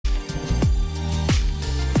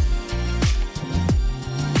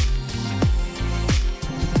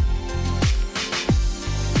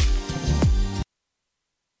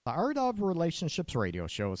Art of Relationships radio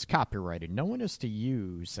show is copyrighted. No one is to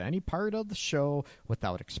use any part of the show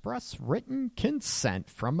without express written consent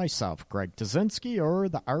from myself, Greg Dzinski, or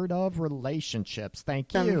the Art of Relationships.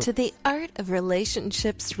 Thank you. Welcome to the Art of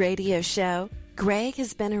Relationships radio show. Greg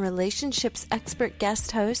has been a relationships expert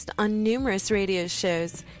guest host on numerous radio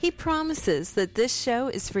shows. He promises that this show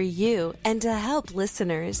is for you and to help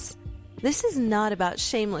listeners. This is not about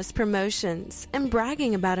shameless promotions and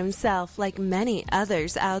bragging about himself like many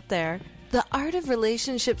others out there. The Art of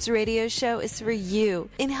Relationships radio show is for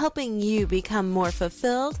you in helping you become more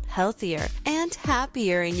fulfilled, healthier, and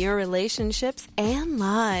happier in your relationships and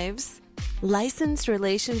lives. Licensed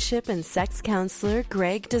relationship and sex counselor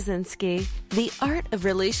Greg Dzinski. The Art of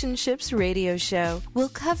Relationships radio show will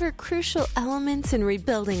cover crucial elements in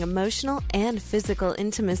rebuilding emotional and physical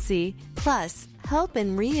intimacy, plus help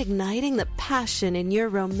in reigniting the passion in your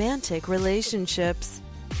romantic relationships.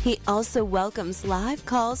 He also welcomes live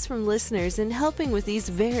calls from listeners in helping with these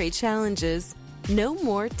very challenges. No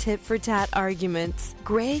more tit-for-tat arguments.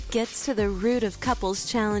 Greg gets to the root of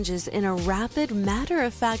couples' challenges in a rapid,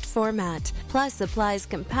 matter-of-fact format, plus applies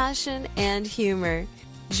compassion and humor.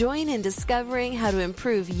 Join in discovering how to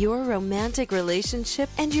improve your romantic relationship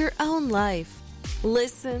and your own life.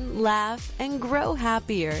 Listen, laugh, and grow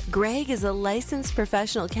happier. Greg is a licensed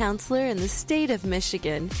professional counselor in the state of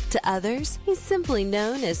Michigan. To others, he's simply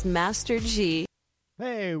known as Master G.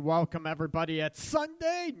 Hey, welcome everybody. It's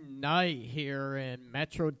Sunday night here in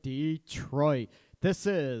Metro Detroit. This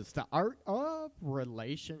is the Art of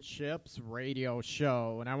Relationships radio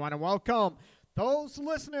show, and I want to welcome those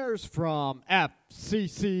listeners from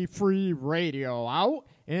FCC Free Radio out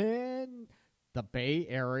in the Bay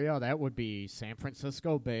Area. That would be San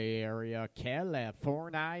Francisco Bay Area,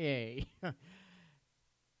 California.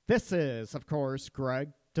 This is, of course, Greg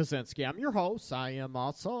Dzinski. I'm your host. I am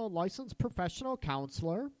also a licensed professional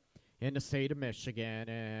counselor in the state of Michigan,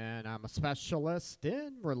 and I'm a specialist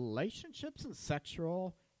in relationships and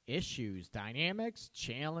sexual issues, dynamics,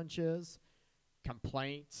 challenges,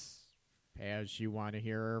 complaints, as you want to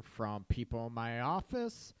hear from people in my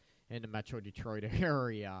office in the Metro Detroit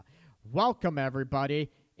area. Welcome, everybody,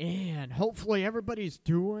 and hopefully everybody's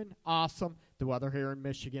doing awesome. The weather here in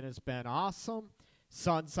Michigan has been awesome.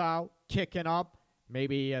 Sun's out, kicking up.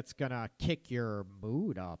 Maybe it's going to kick your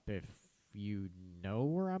mood up if you know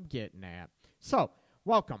where I'm getting at. So,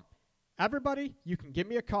 welcome. Everybody, you can give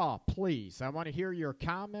me a call, please. I want to hear your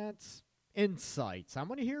comments, insights. I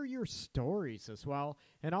want to hear your stories as well.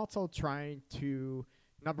 And also trying to,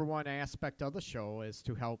 number one aspect of the show is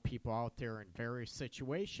to help people out there in various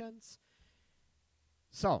situations.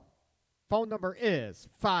 So, phone number is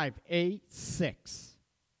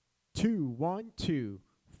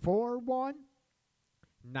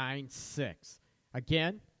 586-212-4196.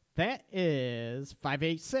 Again, that is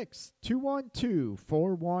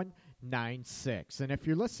 586-212-4196. And if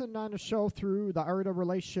you're listening on the show through the Art of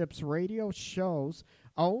Relationships radio show's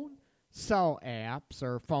own cell apps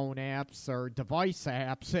or phone apps or device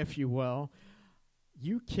apps, if you will,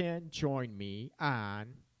 you can join me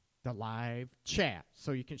on the live chat.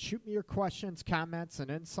 So you can shoot me your questions, comments,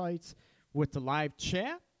 and insights with the live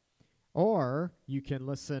chat. Or you can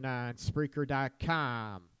listen on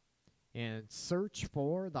Spreaker.com and search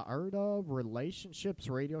for the Art of Relationships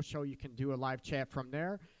radio show. You can do a live chat from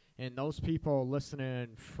there. And those people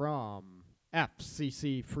listening from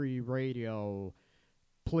FCC Free Radio,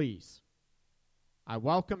 please, I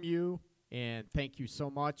welcome you and thank you so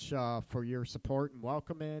much for your support and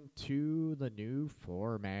welcome into the new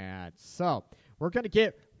format. So we're going to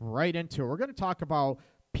get right into it. We're going to talk about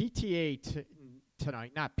PTA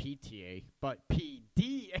tonight, not PTA, but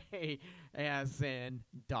PDA as in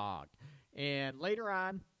dog. And later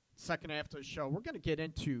on, second half of the show, we're going to get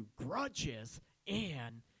into grudges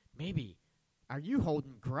and maybe, are you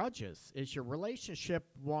holding grudges? Is your relationship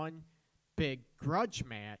one big grudge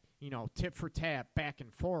mat, tit for tat, back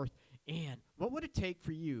and forth? And what would it take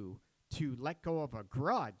for you to let go of a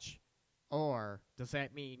grudge? Or does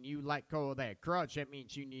that mean you let go of that grudge? That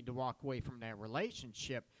means you need to walk away from that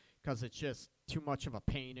relationship because it's just too much of a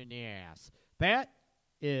pain in the ass.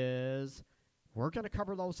 We're going to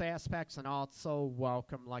cover those aspects and also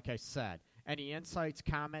welcome, like I said, any insights,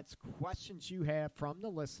 comments, questions you have from the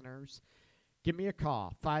listeners. Give me a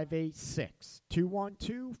call,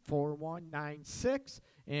 586-212-4196.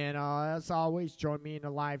 And as always, join me in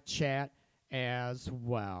the live chat as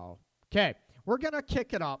well. Okay, we're going to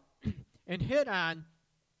kick it up and hit on,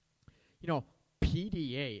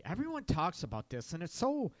 PDA. Everyone talks about this, and it's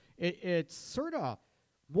sort of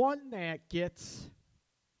one that gets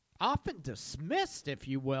often dismissed, if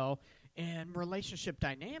you will, and relationship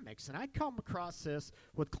dynamics. And I come across this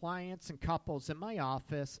with clients and couples in my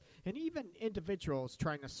office and even individuals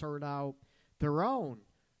trying to sort out their own,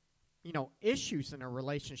 issues in a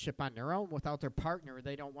relationship on their own without their partner.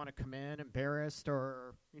 They don't want to come in embarrassed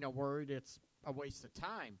or, worried it's a waste of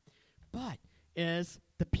time. But is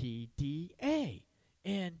the PDA.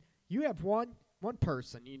 And you have one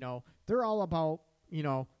person, they're all about,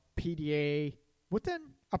 PDA within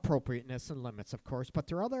appropriateness and limits, of course, but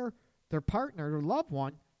their partner, their loved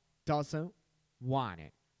one, doesn't want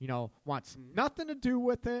it, wants nothing to do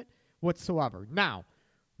with it whatsoever. Now,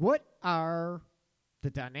 what are the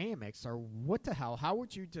dynamics, or what the hell, how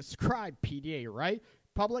would you describe PDA, right?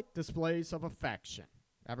 Public displays of affection.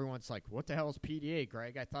 Everyone's like, what the hell is PDA,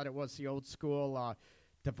 Greg? I thought it was the old school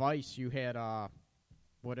device you had,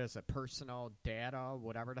 personal data,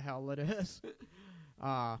 whatever the hell it is,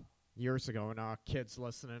 years ago. And kids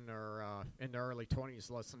listening or in their early 20s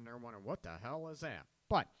listening, they're wondering, what the hell is that?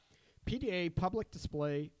 But PDA, public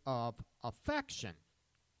display of affection.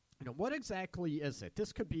 What exactly is it?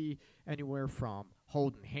 This could be anywhere from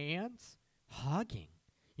holding hands, hugging,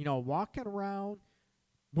 walking around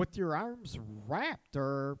with your arms wrapped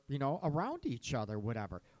or, around each other,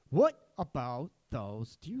 whatever. What about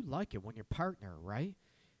those? Do you like it when your partner, right,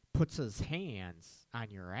 puts his hands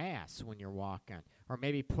on your ass when you're walking, or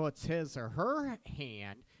maybe puts his or her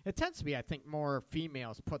hand? It tends to be, I think, more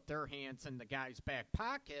females put their hands in the guy's back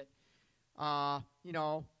pocket,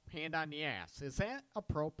 hand on the ass. Is that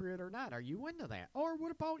appropriate or not? Are you into that? Or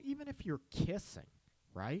what about even if you're kissing,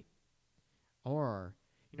 right? Or,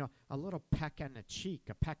 a little peck on the cheek,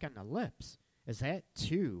 a peck on the lips. Is that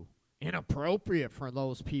too inappropriate for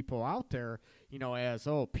those people out there, as,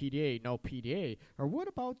 PDA, no PDA? Or what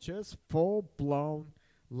about just full-blown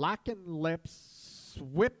locking lips,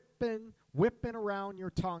 whipping around your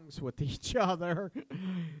tongues with each other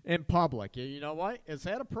in public? You know what? Is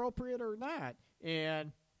that appropriate or not?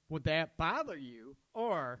 And would that bother you?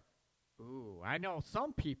 Or, I know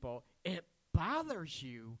some people, it bothers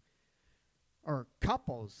you, or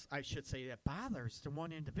couples, I should say, that bothers the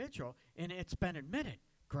one individual, and it's been admitted,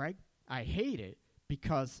 Greg, I hate it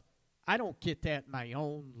because I don't get that in my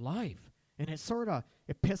own life. And it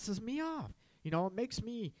pisses me off. It makes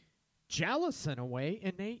me jealous in a way,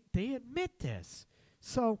 and they admit this.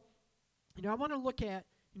 So, I want to look at,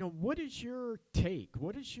 what is your take?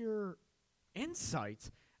 What is your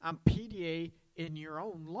insights on PDA in your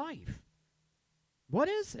own life? What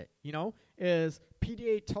is it? Is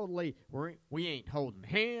PDA totally, we ain't holding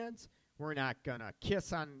hands, we're not going to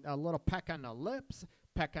kiss on a little peck on the lips,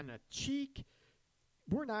 peck on the cheek,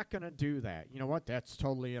 we're not going to do that. You know what? That's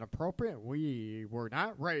totally inappropriate. We were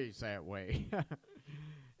not raised that way.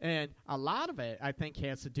 And a lot of it, I think,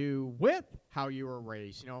 has to do with how you were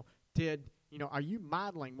raised. Are you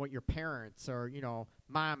modeling what your parents or,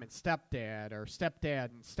 mom and stepdad or stepdad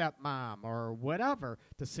and stepmom or whatever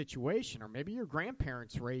the situation, or maybe your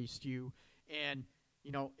grandparents raised you, and,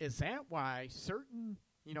 is that why certain,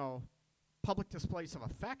 public displays of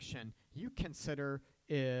affection you consider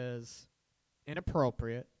is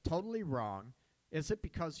inappropriate, totally wrong? Is it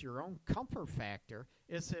because your own comfort factor?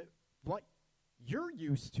 Is it what you're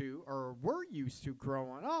used to or were used to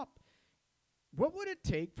growing up? What would it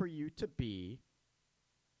take for you to be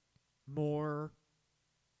more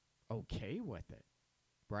okay with it,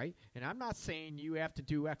 right? And I'm not saying you have to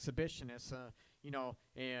do exhibitionists,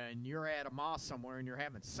 and you're at a mall somewhere and you're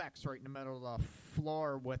having sex right in the middle of the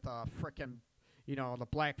floor with a frickin', the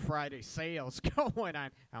Black Friday sales going on.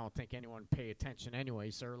 I don't think anyone pay attention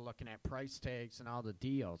anyways. They're looking at price tags and all the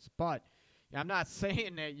deals. But I'm not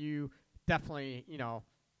saying that you definitely, you're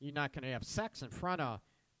not going to have sex in front of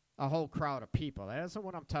a whole crowd of people. That isn't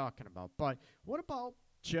what I'm talking about. But what about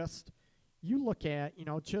just, you look at,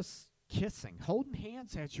 just kissing, holding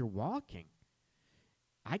hands as you're walking?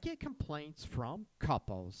 I get complaints from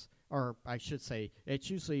couples, or I should say,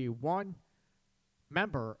 it's usually one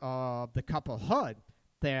member of the couplehood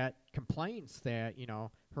that complains that,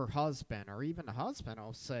 her husband or even the husband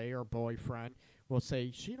will say, or boyfriend will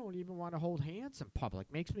say, she don't even want to hold hands in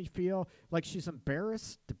public. Makes me feel like she's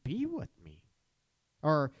embarrassed to be with me.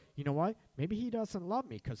 Or, you know what? Maybe he doesn't love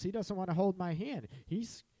me because he doesn't want to hold my hand.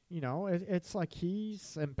 He's, it's like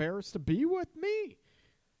he's embarrassed to be with me.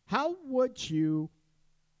 How would you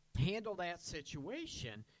handle that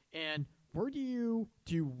situation? And where do you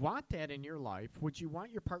want that in your life? Would you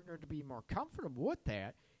want your partner to be more comfortable with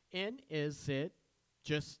that? And is it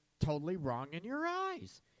just totally wrong in your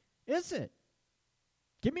eyes? Is it?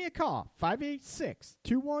 Give me a call,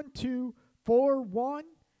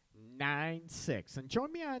 586-212-4196. And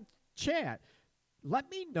join me on chat.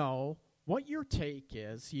 Let me know what your take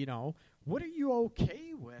is, what are you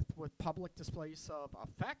okay with public displays of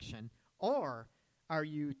affection, or are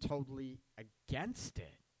you totally against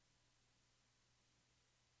it?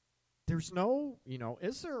 There's no,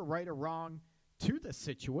 is there a right or wrong to this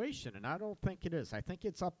situation? And I don't think it is. I think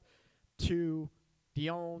it's up to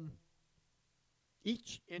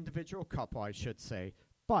each individual couple, I should say.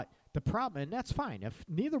 But the problem, and that's fine, if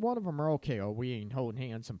neither one of them are okay, we ain't holding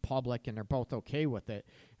hands in public and they're both okay with it,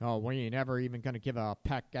 we ain't ever even going to give a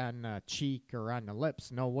peck on the cheek or on the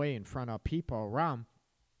lips, no way, in front of people around,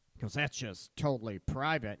 because that's just totally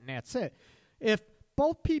private, and that's it. If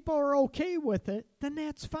both people are okay with it, then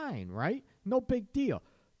that's fine, right? No big deal.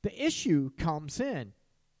 The issue comes in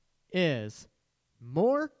is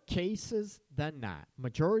more cases than not.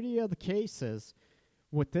 Majority of the cases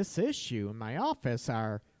with this issue in my office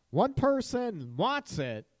are one person wants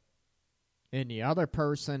it and the other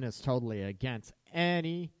person is totally against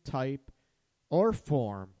any type or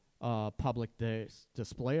form of public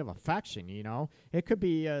display of affection, It could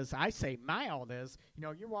be, as I say, mild as,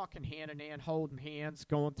 you're walking hand in hand, holding hands,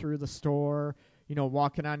 going through the store,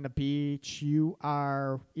 walking on the beach. You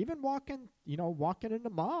are even walking in the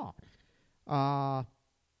mall.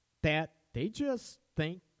 That they just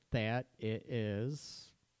think that it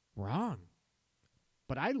is wrong.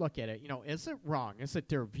 But I look at it, is it wrong? Is it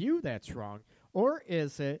their view that's wrong? Or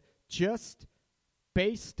is it just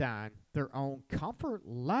based on their own comfort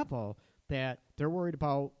level that they're worried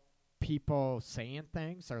about people saying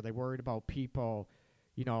things? Are they worried about people,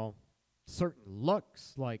 certain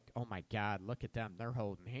looks like, oh my God, look at them, they're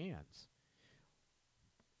holding hands?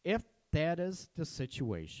 If that is the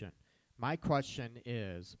situation, my question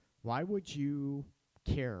is, why would you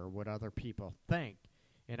care what other people think?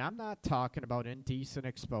 And I'm not talking about indecent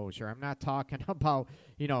exposure. I'm not talking about,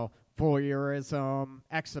 voyeurism,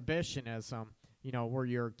 exhibitionism, where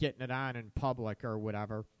you're getting it on in public or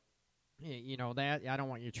whatever. That I don't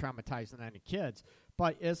want you traumatizing any kids.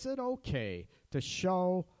 But is it okay to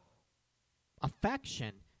show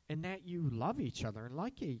affection and that you love each other and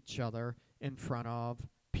like each other in front of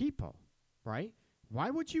people, right?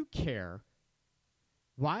 Why would you care?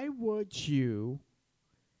 Why would you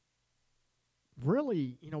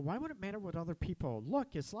really, why would it matter what other people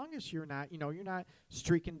look, as long as you're not, you're not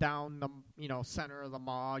streaking down the, center of the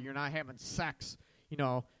mall, you're not having sex, in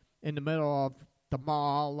the middle of the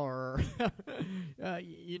mall, or,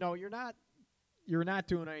 you're not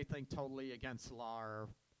doing anything totally against the law or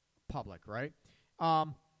public, right?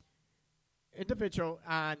 Individual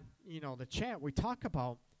on, the chat, we talk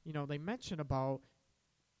about, they mention about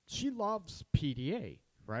she loves PDA,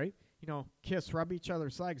 right? Kiss, rub each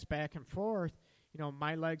other's legs back and forth,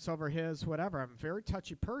 my legs over his, whatever. I'm a very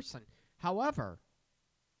touchy person. However,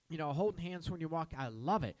 holding hands when you walk, I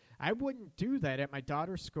love it. I wouldn't do that at my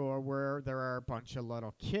daughter's school where there are a bunch of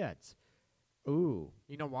little kids. Ooh,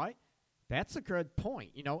 you know what? That's a good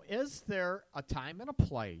point. Is there a time and a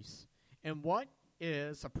place, and what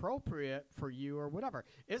is appropriate for you or whatever?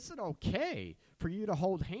 Is it okay for you to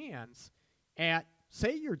hold hands at,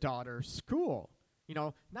 say, your daughter's school?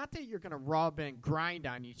 Not that you're going to rub and grind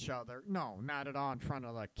on each other. No, not at all in front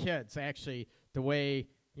of the kids. Actually, the way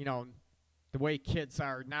kids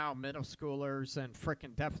are now, middle schoolers and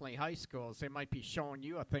frickin' definitely high schools, they might be showing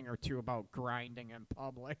you a thing or two about grinding in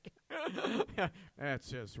public. That's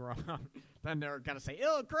just wrong. Then they're going to say,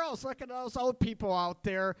 ew, gross, look at those old people out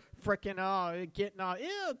there frickin' getting all,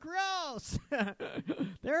 ew, gross.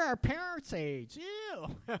 They're our parents' age,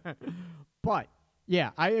 ew. But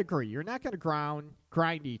yeah, I agree. You're not going to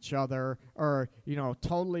grind each other or,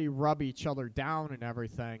 totally rub each other down and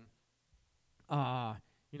everything,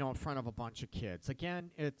 in front of a bunch of kids.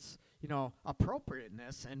 Again, it's,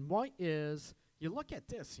 appropriateness. And you look at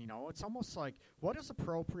this, it's almost like what is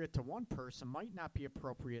appropriate to one person might not be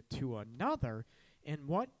appropriate to another. And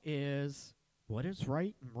what is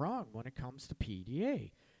right and wrong when it comes to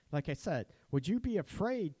PDA? Like I said, would you be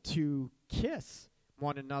afraid to kiss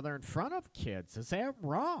one another in front of kids? Is that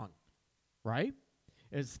wrong? Right?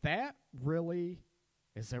 Is it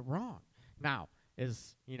wrong? Now,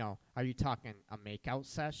 are you talking a makeout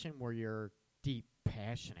session where you're deep,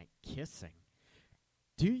 passionate kissing?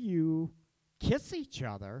 Do you kiss each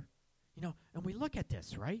other? And we look at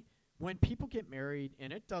this, right? When people get married,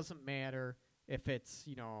 and it doesn't matter if it's,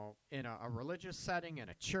 in a religious setting, in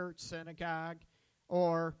a church, synagogue,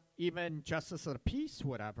 or even justice of the peace,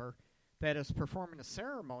 whatever, that is performing a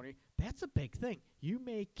ceremony, that's a big thing. You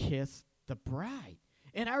may kiss the bride.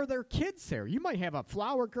 And are there kids there? You might have a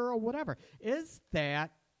flower girl, whatever.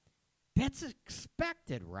 That's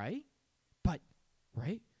expected, right?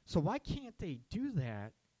 Right? So why can't they do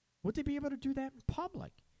that? Would they be able to do that in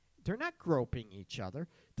public? They're not groping each other.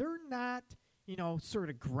 They're not, sort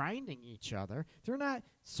of grinding each other. They're not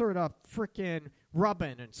sort of freaking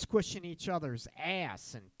rubbing and squishing each other's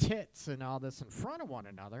ass and tits and all this in front of one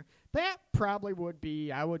another. That probably would be,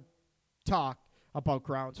 I would talk about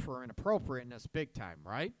grounds for inappropriateness big time,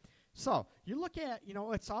 right? So you look at,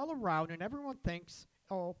 it's all around, and everyone thinks,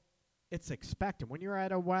 oh, it's expected when you're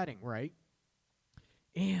at a wedding, right?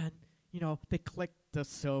 And, they click the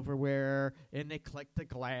silverware and they click the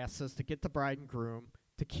glasses to get the bride and groom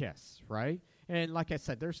to kiss, right? And like I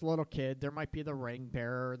said, there's a little kid. There might be the ring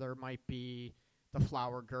bearer. There might be the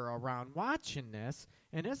flower girl around watching this.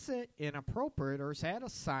 And is it inappropriate, or is that a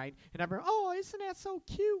sign? And everyone, oh, isn't that so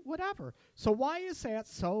cute? Whatever. So why is that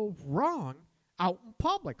so wrong out in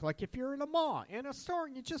public? Like if you're in a mall, in a store,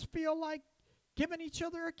 and you just feel like giving each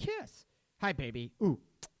other a kiss. Hi, baby. Ooh,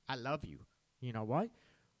 I love you. You know what?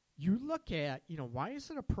 You look at, why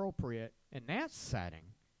is it appropriate in that setting,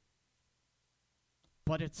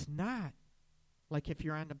 but it's not like if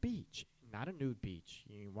you're on the beach, not a nude beach,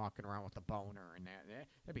 you're walking around with a boner and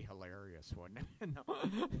that'd be hilarious, wouldn't it?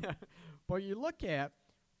 No. But you look at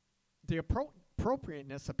the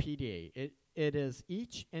appropriateness of PDA. It is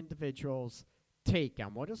each individual's take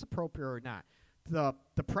on what is appropriate or not.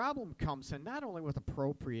 The problem comes in not only with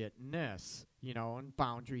appropriateness, and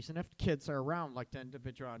boundaries, and if kids are around, like the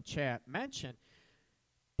individual on chat mentioned,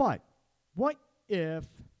 but what if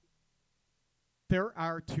there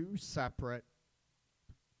are two separate,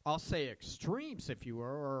 I'll say extremes, if you will,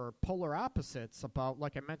 or polar opposites about,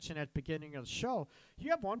 like I mentioned at the beginning of the show,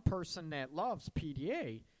 you have one person that loves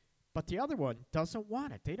PDA, but the other one doesn't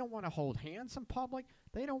want it. They don't want to hold hands in public.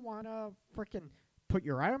 They don't want to freaking put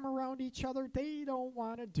your arm around each other. They don't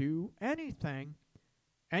want to do anything,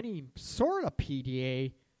 any sort of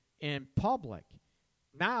PDA in public.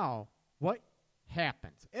 Now, what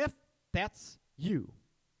happens? If that's you,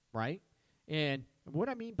 right? And what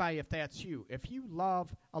I mean by if that's you, if you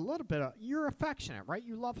love a little bit of, you're affectionate, right?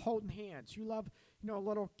 You love holding hands. You love, a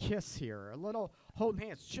little kiss here, a little holding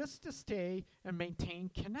hands, just to stay and maintain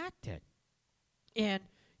connected. And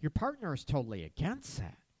your partner is totally against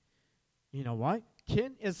that. You know what?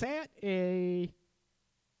 Is that a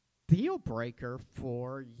deal breaker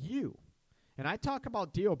for you? And I talk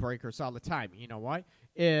about deal breakers all the time. You know what?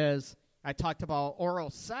 I talked about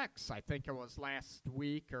oral sex, I think it was last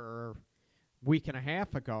week or week and a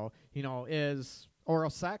half ago. Is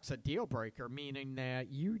oral sex a deal breaker, meaning that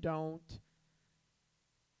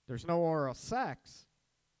there's no oral sex?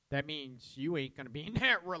 That means you ain't going to be in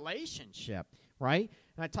that relationship, right?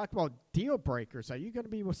 And I talk about deal breakers. Are you going to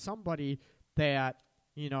be with somebody that,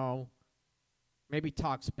 maybe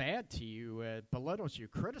talks bad to you, belittles you,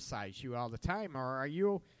 criticize you all the time? Or are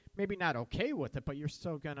you maybe not okay with it, but you're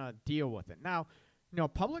still going to deal with it? Now,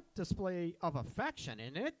 public display of affection,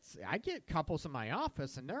 and I get couples in my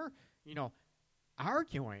office, and they're,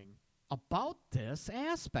 arguing about this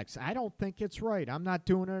aspects. I don't think it's right. I'm not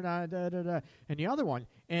doing it. And the other one,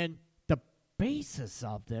 and the basis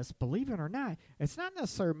of this, believe it or not, it's not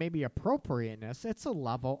necessarily maybe appropriateness. It's a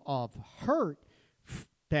level of hurt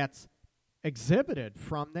that's exhibited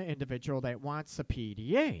from the individual that wants the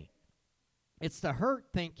PDA. It's the hurt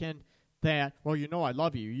thinking that, well, I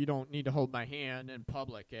love you. You don't need to hold my hand in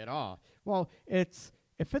public at all. Well,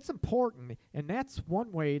 if it's important, and that's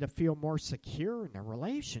one way to feel more secure in a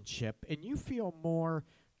relationship, and you feel more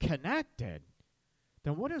connected,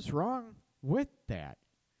 then what is wrong with that?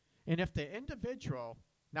 And if the individual,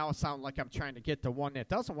 now it sounds like I'm trying to get the one that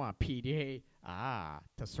doesn't want PDA,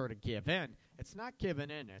 to sort of give in. It's not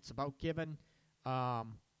giving in. It's about trying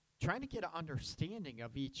to get an understanding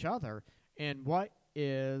of each other and what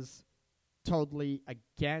is totally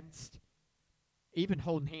against even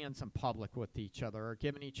holding hands in public with each other, or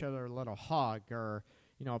giving each other a little hug, or,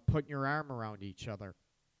 putting your arm around each other.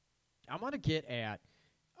 I want to get at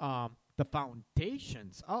the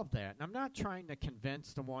foundations of that. And I'm not trying to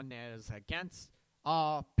convince the one that is against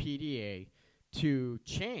PDA to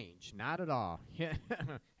change. Not at all,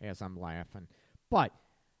 as I'm laughing. But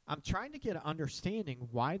I'm trying to get an understanding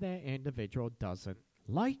why that individual doesn't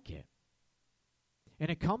like it. And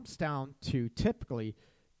it comes down to, typically,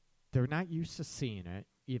 they're not used to seeing it,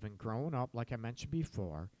 even growing up, like I mentioned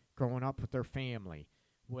before, growing up with their family,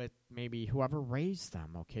 with maybe whoever raised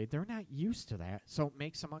them, okay? They're not used to that, so it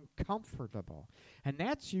makes them uncomfortable. And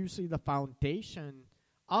that's usually the foundation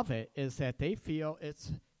of it, is that they feel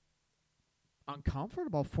it's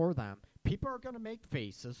uncomfortable for them. People are going to make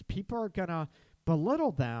faces. People are going to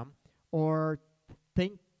belittle them or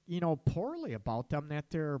think, poorly about them, that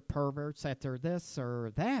they're perverts, that they're this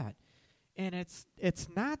or that. And it's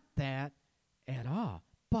not that at all.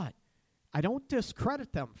 But I don't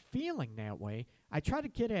discredit them feeling that way. I try to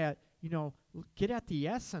get at the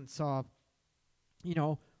essence of,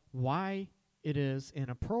 why it is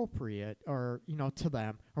inappropriate or, to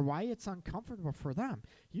them, or why it's uncomfortable for them.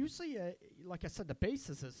 Usually, like I said, the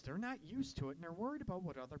basis is they're not used to it and they're worried about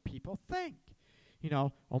what other people think.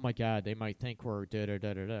 Oh my God, they might think we're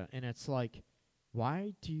da-da-da-da-da. And it's like,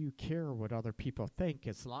 why do you care what other people think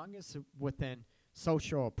as long as within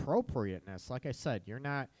social appropriateness? Like I said, you're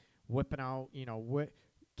not whipping out,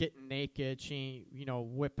 getting naked, she,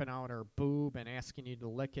 whipping out her boob and asking you to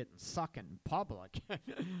lick it and suck it in public.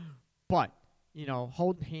 But,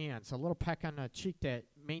 holding hands, a little peck on the cheek that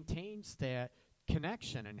maintains that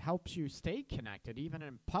connection and helps you stay connected even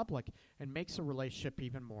in public and makes a relationship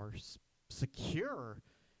even more secure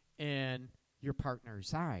in your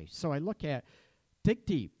partner's eyes. So I look at, dig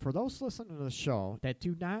deep. For those listening to the show that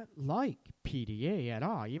do not like PDA at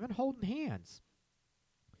all, even holding hands,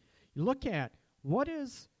 you look at what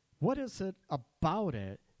is it about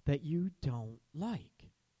it that you don't like?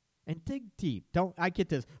 And dig deep. I get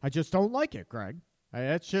this. I just don't like it, Greg.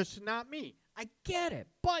 That's just not me. I get it,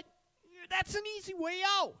 but that's an easy way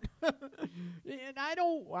out. And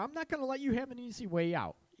I'm not going to let you have an easy way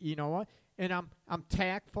out. You know what? And I'm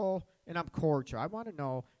tactful and I'm cordial. I want to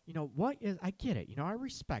know, what is, I get it. I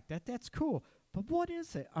respect that. That's cool. But what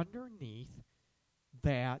is it underneath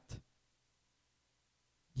that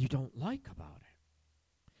you don't like about it?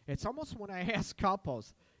 It's almost when I ask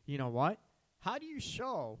couples, how do you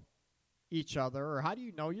show each other, or how do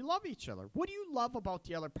you know you love each other? What do you love about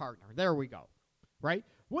the other partner? There we go, right?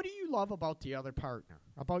 What do you love about the other partner?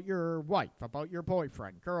 About your wife, about your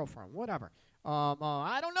boyfriend, girlfriend, whatever.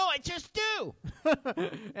 I don't know, I just do.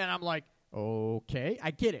 And I'm like, okay,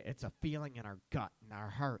 I get it. It's a feeling in our gut, in our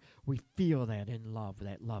heart. We feel that in love,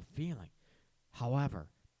 that love feeling. However,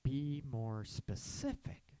 be more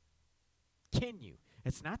specific. Can you?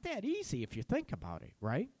 It's not that easy if you think about it,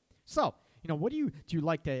 right? So, what do you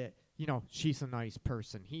like to, she's a nice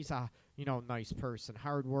person. He's a, nice person,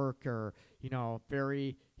 hard worker,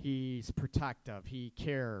 he's protective, he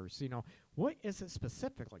cares, what is it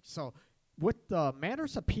specifically? So with the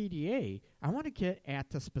matters of PDA, I want to get at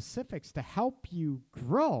the specifics to help you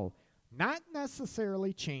grow, not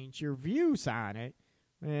necessarily change your views on it.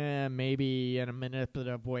 Maybe in a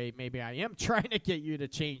manipulative way, maybe I am trying to get you to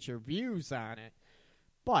change your views on it.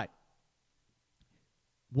 But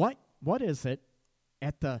what is it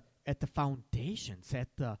at the foundations,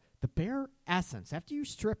 at the bare essence, after you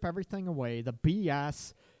strip everything away, the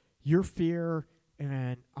BS, your fear,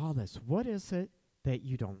 and all this, what is it that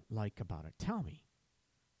you don't like about it? Tell me.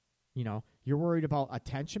 You're worried about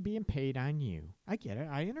attention being paid on you. I get it.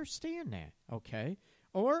 I understand that, okay?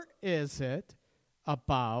 Or is it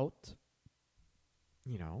about,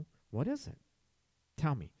 what is it?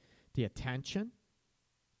 Tell me. The attention,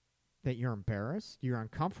 that you're embarrassed, you're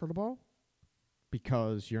uncomfortable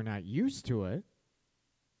because you're not used to it.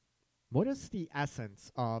 What is the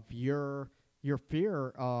essence of your fear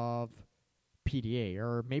of PDA?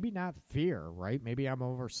 Or maybe not fear, right? Maybe I'm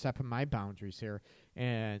overstepping my boundaries here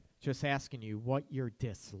and just asking you what your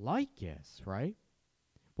dislike is, right?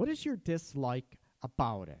 What is your dislike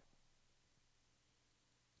about it?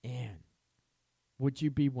 And would you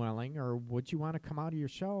be willing, or would you want to come out of your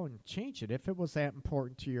show and change it if it was that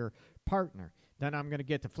important to your partner? Then I'm going to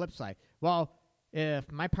get the flip side. Well,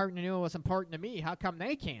 if my partner knew it was important to me, how come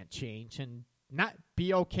they can't change and not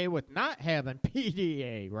be okay with not having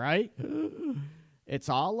PDA, right? It's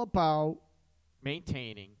all about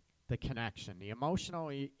maintaining the connection, the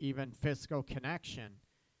emotional, even physical connection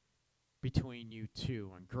between you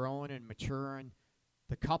two, and growing and maturing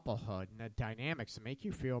the couplehood and the dynamics to make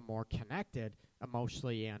you feel more connected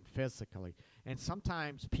emotionally and physically. And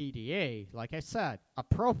sometimes PDA, like I said,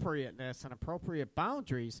 appropriateness and appropriate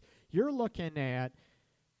boundaries, you're looking at,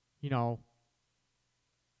 can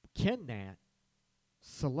that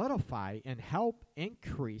solidify and help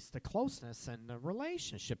increase the closeness in the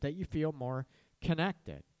relationship, that you feel more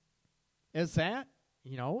connected? Is that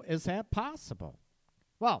possible?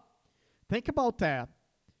 Well, think about that.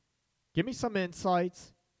 Give me some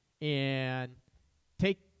insights and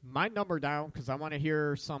take my number down, because I want to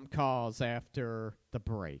hear some calls after the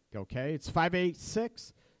break, okay? It's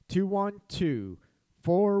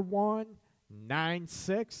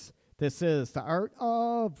 586-212-4196. This is the Art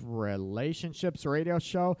of Relationships radio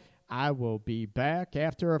show. I will be back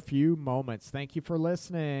after a few moments. Thank you for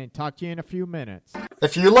listening. Talk to you in a few minutes.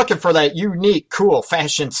 If you're looking for that unique, cool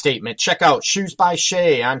fashion statement, check out Shoes by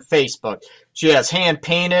Shay on Facebook. She has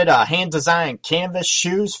hand-painted, hand-designed canvas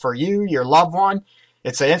shoes for you, your loved one,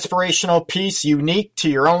 It's an inspirational piece unique to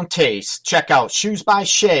your own taste. Check out Shoes by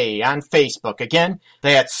Shay on Facebook. Again,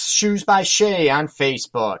 that's Shoes by Shay on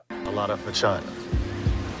Facebook. A lot of vagina.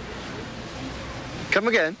 Come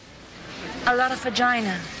again. A lot of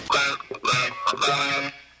vagina.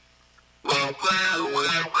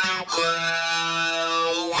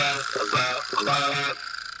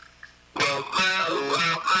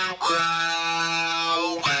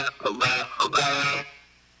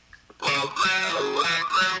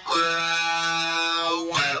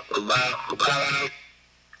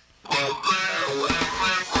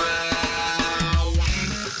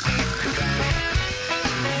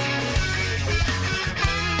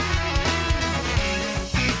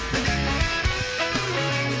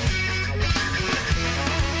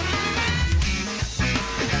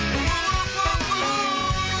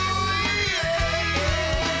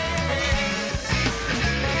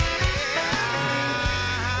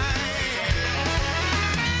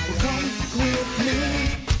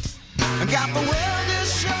 Got the world to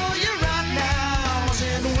show you right now. I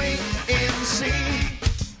said wait and see.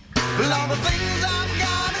 All the things I've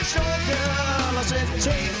got to show, girl. I said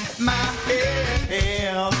take my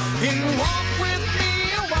hand and walk with me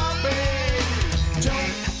a while, babe.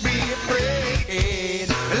 Don't be afraid.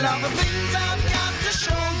 All the things I've got to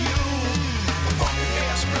show you. A funky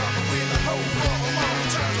ass brother with a whole ball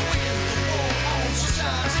turn the wind on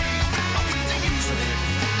society. I hate using it.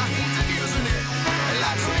 I hate abusing it.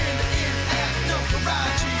 Like wind.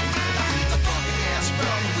 The funky ass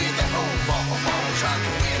brother with that whole ball trying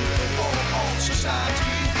to win all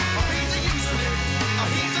society. I hate using it, I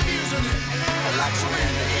hate abusing it. Like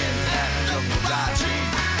surrender in that notoriety.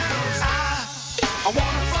 I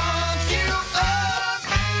wanna funk you up,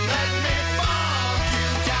 let me funk you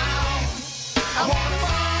down. I wanna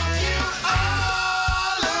funk you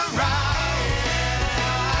all around.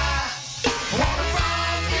 I wanna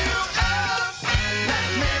funk you up, let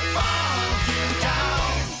me funk you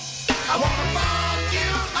down. I wanna funk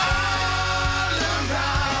you all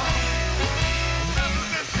around.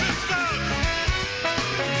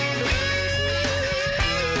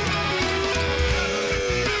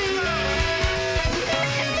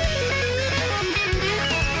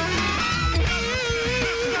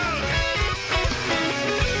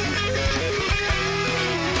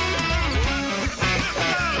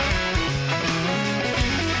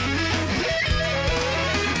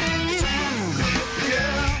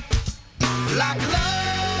 Like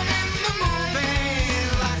love in the movie,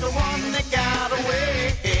 like the one that got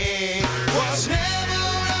away, was never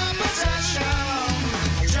a possession.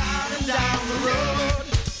 Driving down the road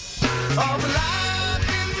of life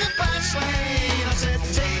in the fast lane, I said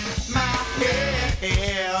take my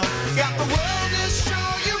hand. Got the world to show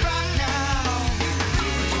you right now.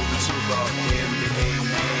 Super NBA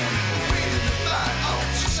man, ready to fly on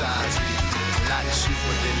society, like a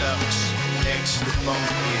super deluxe, extra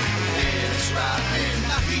funky. It's right in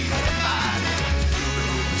the heat of the mind.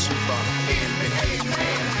 Super NBA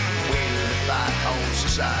man, waiting to fight on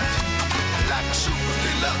society. Like a super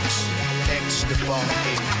deluxe, extra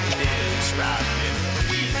funky. It's right in the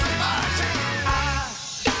heat of the mind.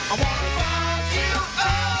 I wanna funk you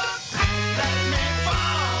up, let me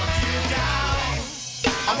funk you down.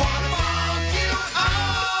 I wanna funk you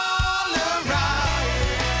all around.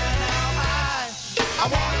 I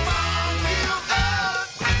wanna funk you up,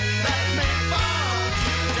 let me funk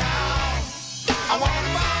you down. I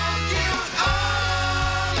wanna funk you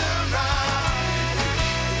all around.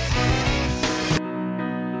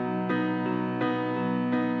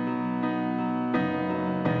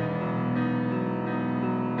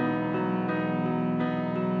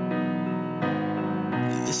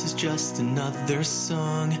 This is just another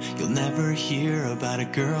song you'll never hear about a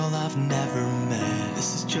girl I've never met.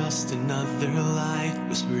 This is just another lie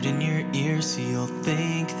whispered in your ear so you'll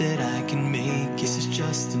think that I can make it. This is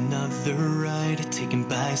just another ride taken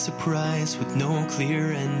by surprise with no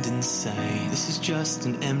clear end in sight. This is just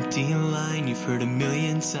an empty line you've heard a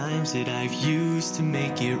million times that I've used to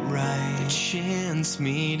make it right. A chance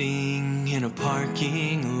meeting in a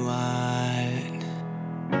parking lot,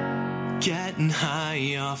 getting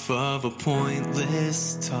high off of a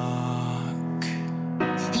pointless talk.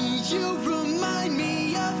 You remind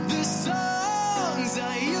me of the songs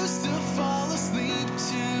I used to fall asleep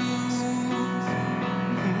to.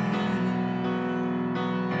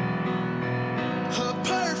 A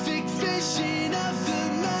perfect vision of the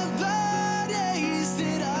melodies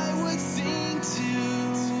that I would sing to.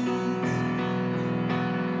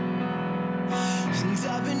 And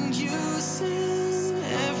I've been using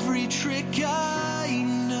every trick I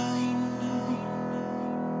know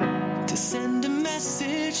to send a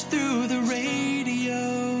message through the radio.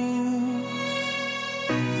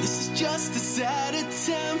 just a sad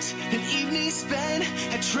attempt, an evening spent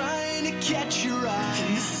at trying to catch your eye.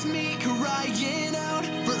 And this is me crying out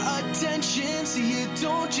for attention, so you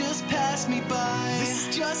don't just pass me by. This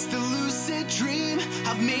is just a lucid dream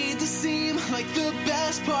I've made to seem like the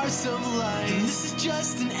best parts of life. And this is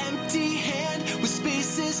just an empty hand with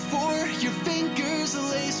spaces for your fingers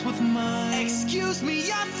laced with mine. Excuse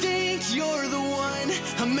me, I think you're the one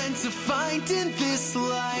I'm meant to find in this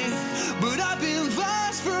life, but I've been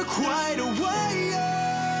lost for quite a while.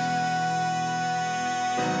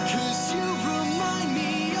 'Cause you remind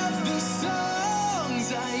me of the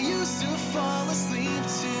songs I used to fall asleep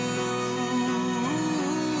to.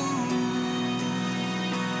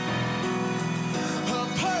 A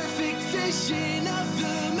perfect vision of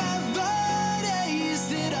the melodies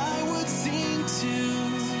that I would sing to.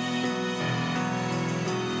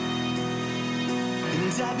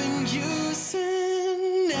 And I've been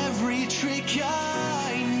using every trick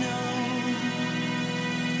I know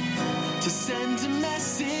to send a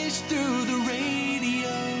message through the radio.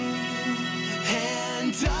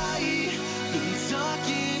 And I've been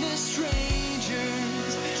talking to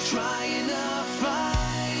strangers, trying to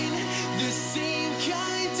find the same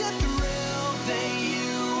kind of thrill that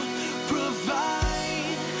you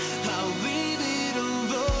provide. I'll leave it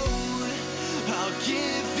alone, I'll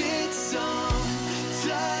give it some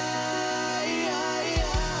time.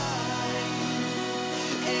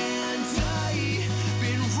 And I've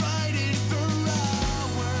been writing for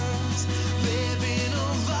hours, living a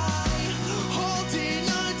lie, holding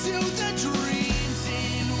on to the dreams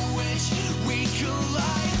in which we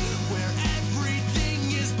collide, where everything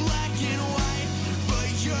is black and white, but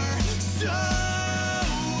you're so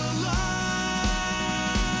alive.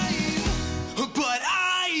 But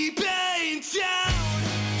I've been down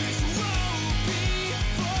this road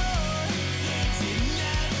before, and it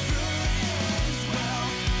never ends well.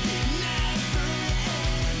 It never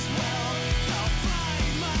ends well. I'll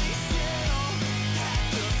find myself at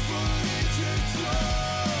the foot of your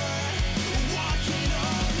door, walking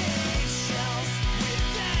on eggshells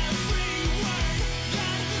with every word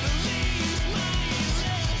that leaves my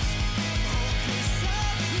lips. Oh, 'cause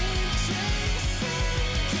I've been chasing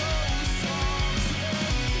those songs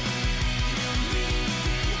lately, and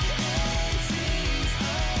leaving endings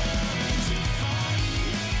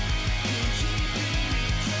undefined, and keeping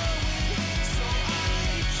it going so I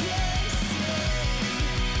can say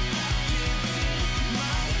I've given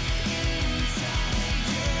my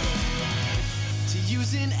entire life to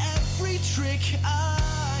using every trick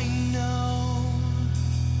I know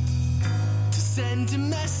to send a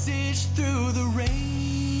message through the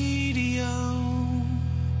radio.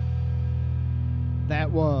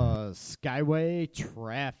 That was Skyway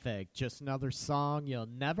Traffic, just another song you'll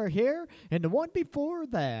never hear. And the one before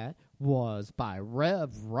that was by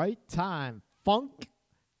Rev Right Time, Funk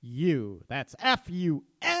You. That's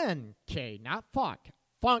F-U-N-K, not fuck.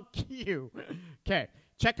 Funk You. Okay,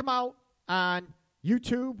 check them out on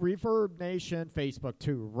YouTube, Reverb Nation, Facebook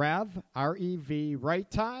too. Rev, R-E-V, Right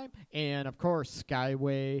Time, and of course,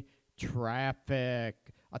 Skyway Traffic.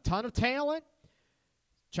 A ton of talent.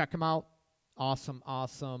 Check them out. Awesome,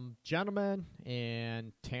 awesome gentlemen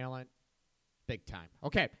and talent, big time.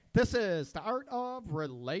 Okay, this is the Art of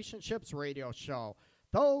Relationships radio show.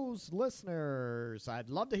 Those listeners, I'd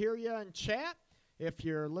love to hear you in chat. If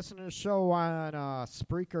you're listening to the show on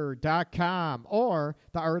Spreaker.com or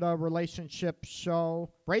the Art of Relationship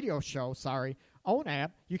show, radio show, own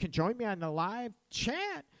app, you can join me on the live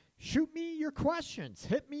chat. Shoot me your questions.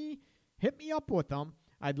 Hit me up with them.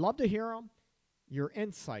 I'd love to hear them. Your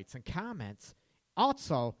insights and comments.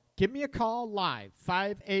 Also, give me a call live,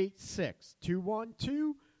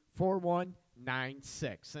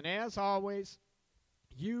 586-212-4196. And as always,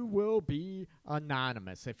 you will be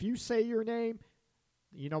anonymous. If you say your name,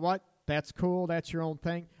 you know what? That's cool. That's your own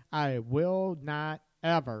thing. I will not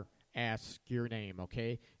ever ask your name,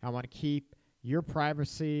 okay? I want to keep your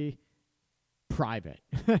privacy private.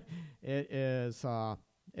 It's a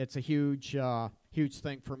huge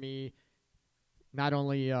thing for me. Not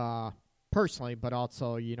only personally, but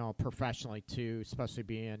also, professionally too, especially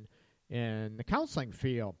being in the counseling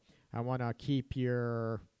field. I want to keep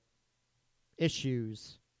your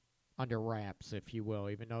issues under wraps, if you will,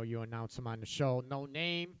 even though you announce them on the show. No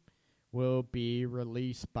name will be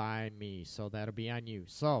released by me, so that'll be on you.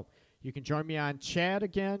 So you can join me on chat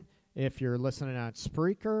again if you're listening on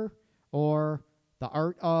Spreaker or the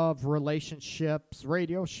Art of Relationships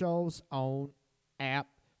radio show's own app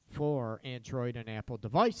for Android and Apple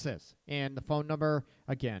devices. And the phone number,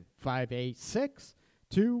 again,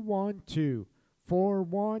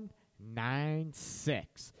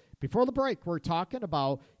 586-212-4196. before the break, we're talking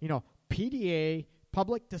about, PDA,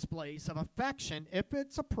 public displays of affection, if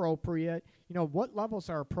it's appropriate, what levels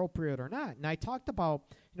are appropriate or not. And I talked about,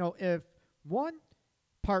 if one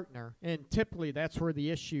partner, and typically that's where the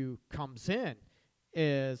issue comes in,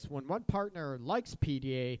 is when one partner likes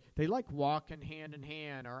PDA, they like walking hand in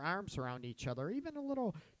hand or arms around each other, even a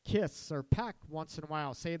little kiss or peck once in a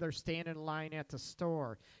while. Say they're standing in line at the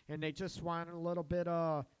store and they just want a little bit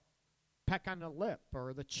of peck on the lip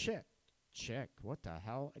or the cheek, what the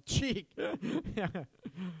hell? Cheek.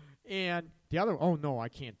 And the other, oh no, I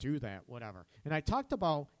can't do that, whatever. And I talked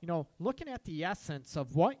about, looking at the essence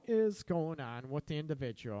of what is going on with the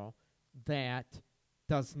individual that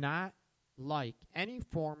does not like any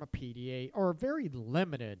form of PDA or very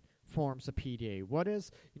limited forms of PDA. What is,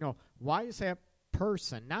 why is that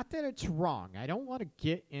person, not that it's wrong. I don't want to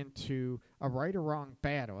get into a right or wrong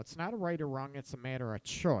battle. It's not a right or wrong. It's a matter of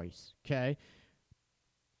choice, okay?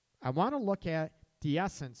 I want to look at the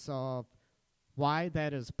essence of why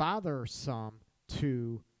that is bothersome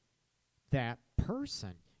to that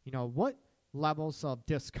person. What levels of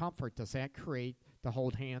discomfort does that create to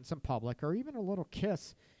hold hands in public or even a little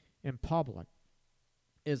kiss in public?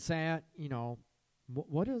 Is that,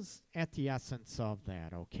 what is at the essence of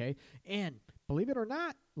that, okay? And believe it or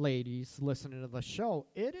not, ladies listening to the show,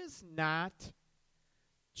 it is not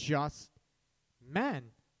just men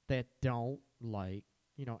that don't like,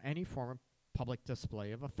 any form of public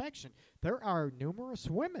display of affection. There are numerous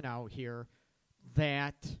women out here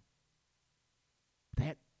that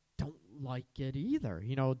don't like it either.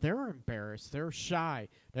 They're embarrassed. They're shy.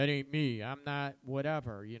 That ain't me. I'm not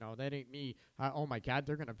whatever. That ain't me. Oh, my God,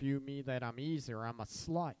 they're going to view me that I'm easy or I'm a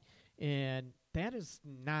slut. And that is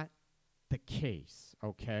not the case,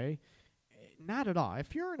 okay? Not at all.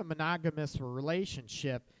 If you're in a monogamous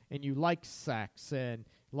relationship and you like sex and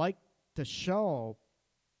like to show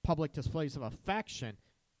public displays of affection,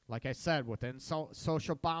 like I said, within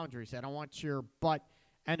social boundaries, I don't want your butt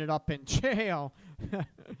ended up in jail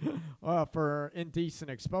for indecent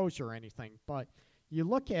exposure or anything. But you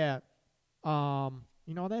look at,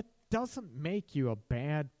 that doesn't make you a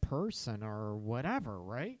bad person or whatever,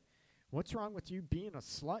 right? What's wrong with you being a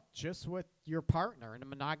slut just with your partner in a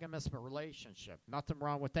monogamous relationship? Nothing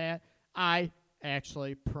wrong with that. I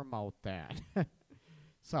actually promote that.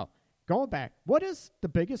 So, going back, what is the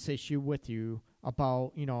biggest issue with you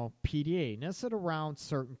about, PDA? And is it around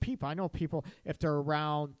certain people? I know people, if they're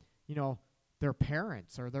around, their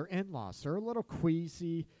parents or their in-laws, they're a little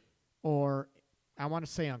queasy or, I want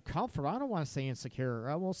to say uncomfortable. I don't want to say insecure.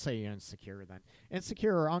 I will say insecure then.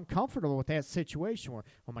 Insecure or uncomfortable with that situation where,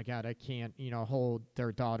 oh, my God, I can't, hold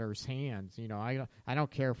their daughter's hands. I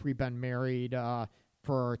don't care if we've been married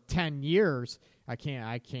for 10 years. I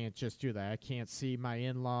can't just do that. I can't see my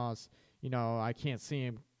in-laws. I can't see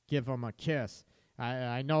him give them a kiss.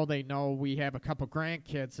 I know they know we have a couple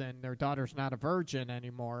grandkids and their daughter's not a virgin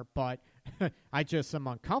anymore, but I just am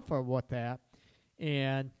uncomfortable with that.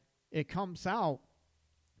 And it comes out,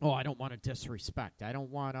 oh, I don't want to disrespect. I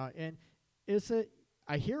don't want to. And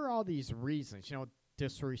I hear all these reasons,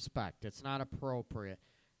 disrespect. It's not appropriate.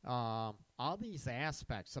 All these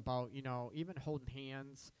aspects about, even holding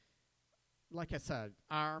hands, like I said,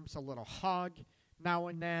 arms, a little hug now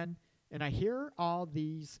and then. And I hear all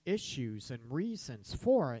these issues and reasons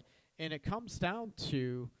for it, and it comes down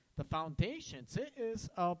to the foundations. It is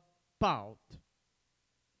about,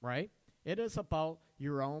 right? It is about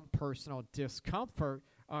your own personal discomfort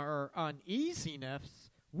or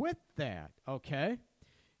uneasiness with that, okay?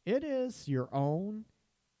 It is your own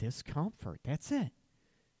discomfort. That's it.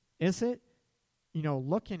 Is it,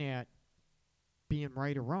 looking at being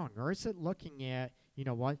right or wrong? Or is it looking at,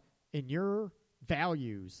 in your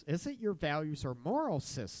values? Is it your values or moral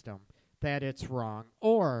system that it's wrong?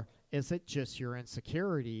 Or is it just your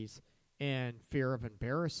insecurities and fear of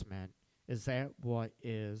embarrassment? Is that what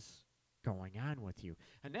is going on with you?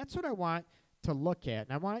 And that's what I want to look at.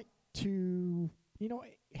 And I want to,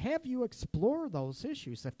 have you explore those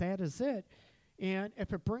issues if that is it. And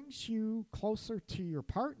if it brings you closer to your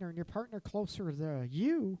partner and your partner closer to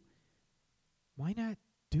you, why not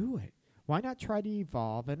do it? Why not try to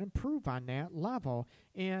evolve and improve on that level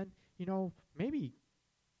and, maybe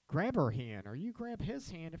grab her hand or you grab his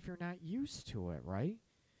hand if you're not used to it, right?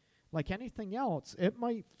 Like anything else, it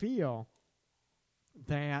might feel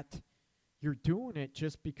that you're doing it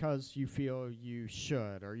just because you feel you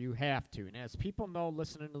should or you have to. And as people know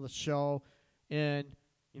listening to the show and,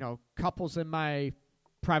 couples in my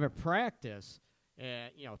private practice,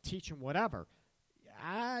 teaching whatever,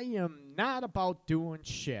 I am not about doing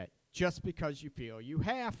shit just because you feel you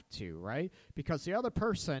have to, right? Because the other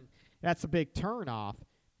person, that's a big turnoff.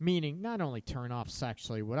 meaning not only turn off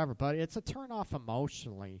sexually, whatever, but it's a turn off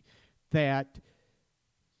emotionally that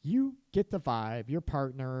you get the vibe your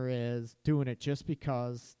partner is doing it just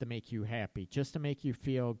because to make you happy, just to make you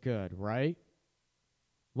feel good, right?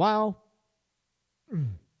 Well,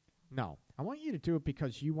 no. I want you to do it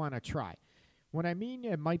because you want to try. What I mean,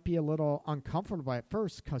 it might be a little uncomfortable at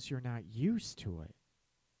first because you're not used to it.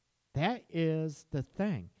 That is the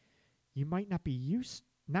thing. You might not be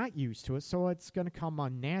not used to it, so it's going to come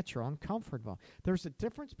unnatural, uncomfortable. There's a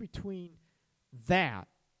difference between that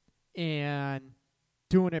and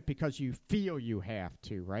doing it because you feel you have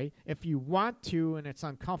to, right? If you want to and it's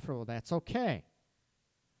uncomfortable, that's okay.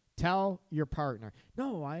 Tell your partner,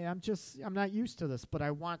 no, I'm not used to this, but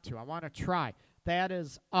I want to. I want to try. That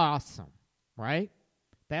is awesome, right?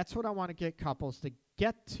 That's what I want to get couples to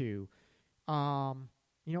get to,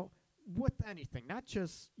 with anything, not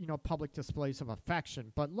just, public displays of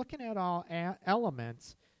affection, but looking at all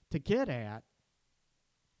elements to get at,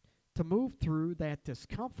 to move through that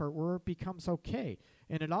discomfort where it becomes okay.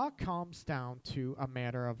 And it all comes down to a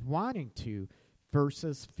matter of wanting to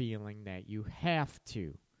versus feeling that you have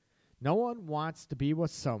to. No one wants to be with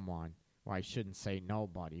someone. Well, I shouldn't say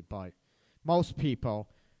nobody, but most people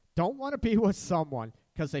don't want to be with someone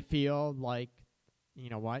because they feel like, you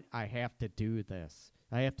know what, I have to do this.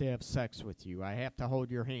 I have to have sex with you. I have to hold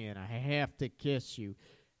your hand. I have to kiss you.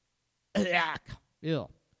 Ew.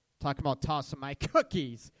 Talking about tossing my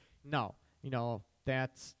cookies. No,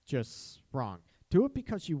 that's just wrong. Do it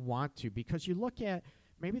because you want to, because you look at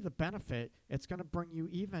maybe the benefit, it's going to bring you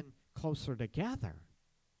even closer together,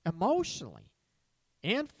 emotionally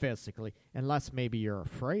and physically, unless maybe you're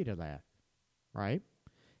afraid of that, right?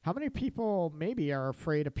 How many people maybe are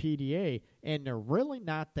afraid of PDA and they're really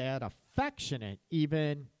not that affectionate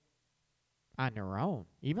even on their own,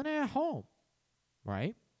 even at home,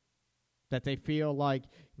 right? That they feel like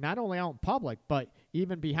not only out in public, but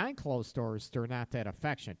even behind closed doors, they're not that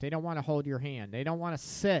affectionate. They don't want to hold your hand. They don't want to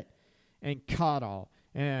sit and cuddle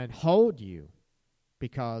and hold you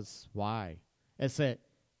because why? Is it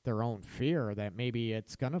their own fear that maybe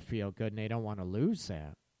it's going to feel good and they don't want to lose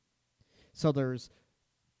that? So there's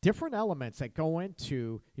different elements that go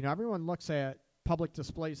into, everyone looks at public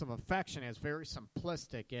displays of affection as very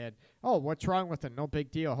simplistic and, oh, what's wrong with it? No big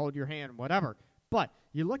deal. Hold your hand, whatever. But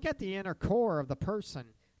you look at the inner core of the person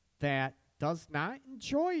that does not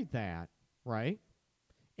enjoy that, right?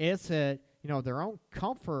 Is it, their own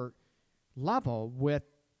comfort level with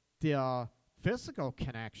the physical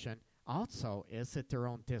connection? Also, is it their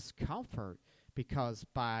own discomfort? Because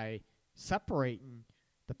by separating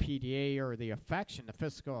the PDA or the affection, the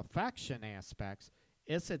physical affection aspects,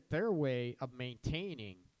 is it their way of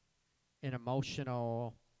maintaining an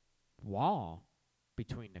emotional wall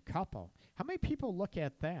between the couple? How many people look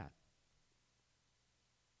at that?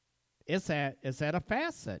 Is that a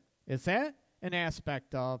facet? Is that an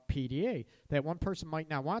aspect of PDA that one person might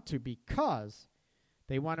not want to because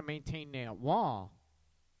they want to maintain that wall,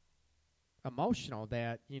 emotional,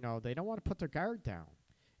 that, they don't want to put their guard down.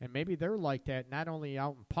 And maybe they're like that not only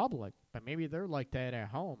out in public, but maybe they're like that at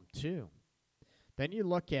home too. Then you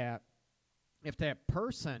look at if that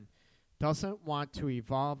person doesn't want to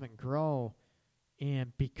evolve and grow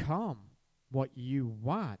and become what you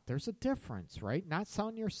want. There's a difference, right? Not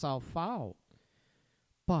selling yourself out,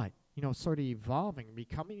 but, sort of evolving,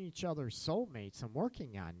 becoming each other's soulmates and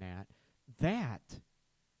working on that,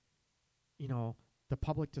 the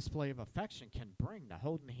public display of affection can bring, the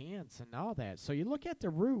holding hands and all that. So you look at the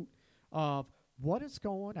root of what is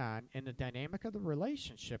going on in the dynamic of the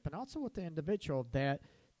relationship and also with the individual that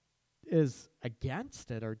is against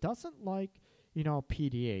it or doesn't like,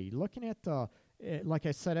 PDA. Looking at the, like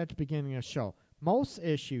I said at the beginning of the show, most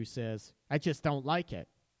issues is, I just don't like it.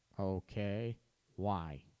 Okay,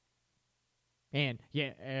 why? And,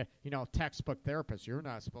 textbook therapist, you're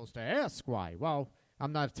not supposed to ask why. Well,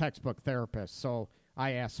 I'm not a textbook therapist, so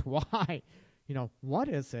I ask why. What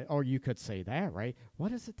is it? Or you could say that, right?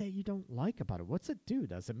 What is it that you don't like about it? What's it do?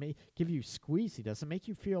 Does it give you squeezy? Does it make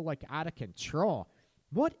you feel like out of control?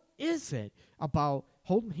 What is it about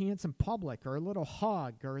holding hands in public or a little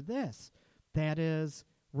hug or this that is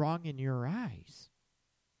wrong in your eyes?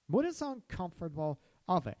 What is uncomfortable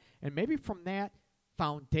of it? And maybe from that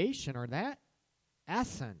foundation or that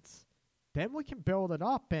essence, then we can build it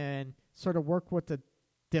up and sort of work with the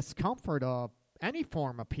discomfort of any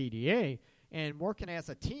form of PDA and working as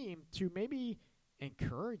a team to maybe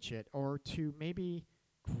encourage it or to maybe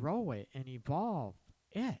grow it and evolve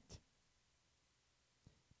it.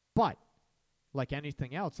 But like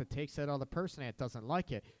anything else, it takes that other person that doesn't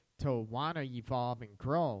like it to want to evolve and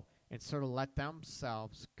grow and sort of let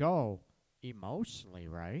themselves go emotionally,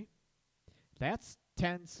 right? That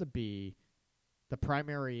tends to be the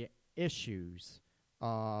primary issues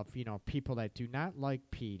of, people that do not like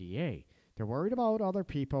PDA. They're worried about other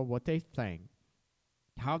people, what they think,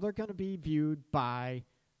 how they're going to be viewed by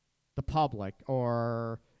the public,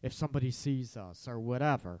 or if somebody sees us or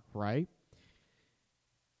whatever, right?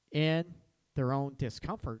 And their own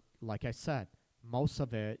discomfort, like I said, most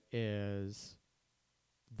of it is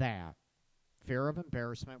that fear of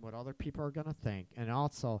embarrassment, what other people are going to think, and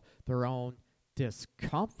also their own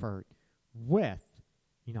discomfort with,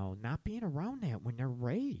 not being around that when they're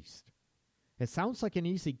raised. It sounds like an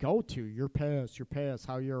easy go-to, your past,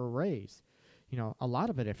 how you're raised. A lot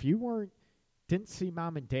of it, if you didn't see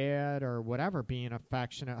mom and dad or whatever being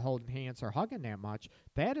affectionate, holding hands or hugging that much,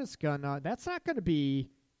 that's not gonna be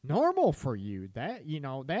normal for you. That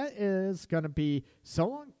is gonna be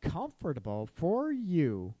so uncomfortable for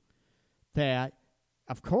you that,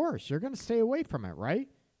 of course, you're gonna stay away from it, right?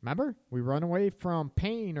 Remember, we run away from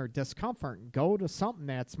pain or discomfort and go to something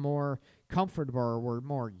that's more comfortable or we're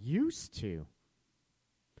more used to.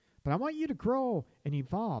 But I want you to grow and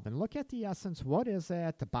evolve and look at the essence. What is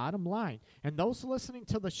at the bottom line? And those listening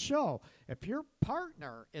to the show, if your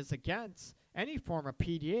partner is against any form of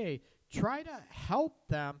PDA, try to help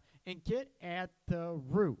them and get at the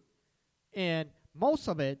root. And most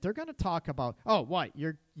of it, they're going to talk about, oh, what?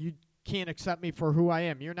 You can't accept me for who I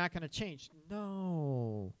am. You're not going to change.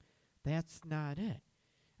 No, that's not it.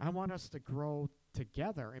 I want us to grow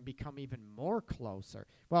together and become even more closer.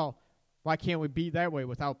 Well, why can't we be that way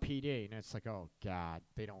without PDA? And it's like, oh, God,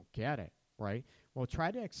 they don't get it, right? Well,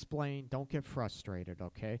 try to explain. Don't get frustrated,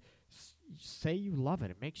 okay? Say you love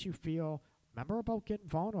it. It makes you feel, remember about getting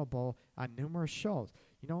vulnerable on numerous shows.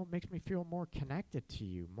 It makes me feel more connected to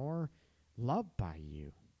you, more loved by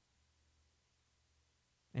you.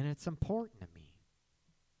 And it's important to me.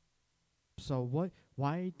 So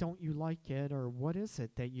why don't you like it, or what is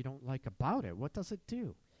it that you don't like about it? What does it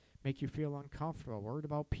do? Make you feel uncomfortable, worried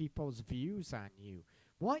about people's views on you?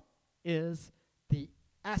 What is the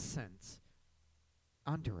essence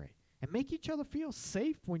under it? And make each other feel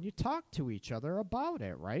safe when you talk to each other about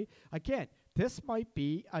it, right? Again, this might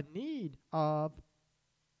be a need of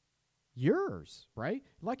yours, right?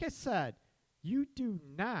 Like I said, you do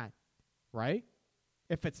not, right?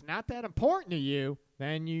 If it's not that important to you,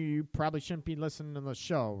 then you probably shouldn't be listening to the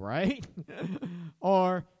show, right?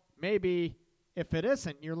 Or maybe if it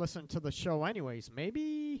isn't, you're listening to the show anyways.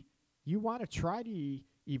 Maybe you want to try to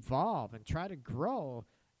evolve and try to grow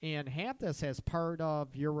and have this as part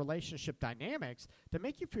of your relationship dynamics to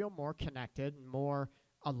make you feel more connected and more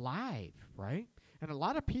alive, right? And a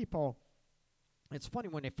lot of people, it's funny,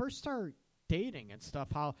 when they first start dating and stuff,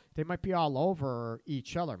 how they might be all over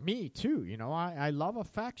each other. Me too, I love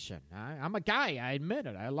affection. I'm a guy, I admit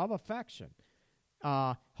it. I love affection.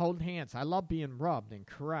 Holding hands. I love being rubbed and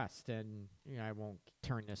caressed, and I won't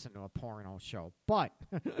turn this into a porno show, but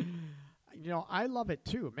I love it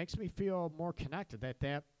too. It makes me feel more connected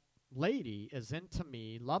that lady is into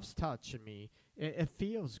me, loves touching me. It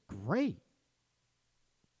feels great.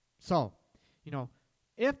 So,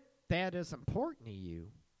 if that is important to you,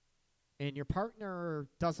 and your partner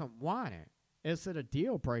doesn't want it, is it a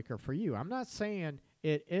deal breaker for you? I'm not saying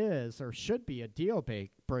it is or should be a deal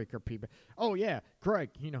breaker, people. Oh, yeah,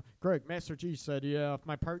 Greg, Master G said, yeah, if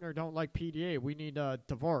my partner don't like PDA, we need a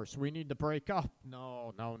divorce. We need to break up.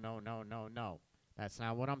 No. That's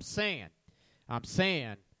not what I'm saying. I'm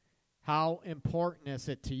saying, how important is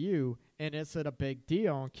it to you, and is it a big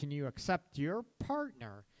deal, and can you accept your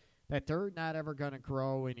partner that they're not ever going to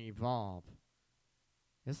grow and evolve?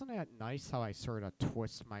 Isn't that nice how I sort of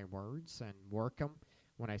twist my words and work them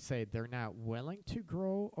when I say they're not willing to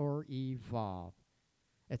grow or evolve?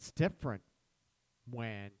 It's different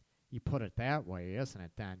when you put it that way, isn't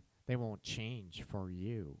it? Then they won't change for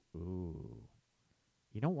you. Ooh.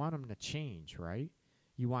 You don't want them to change, right?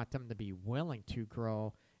 You want them to be willing to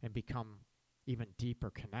grow and become even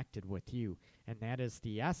deeper connected with you. And that is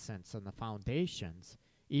the essence and the foundations,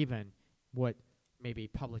 even what maybe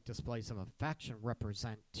public displays of affection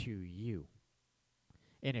represent to you.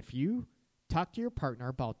 And if you talk to your partner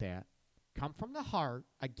about that, come from the heart,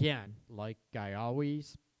 again, like I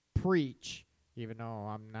always preach, even though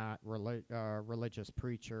I'm not religious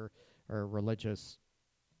preacher or religious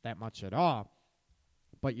that much at all,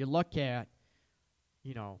 but you look at,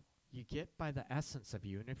 you get by the essence of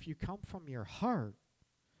you. And if you come from your heart,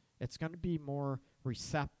 it's going to be more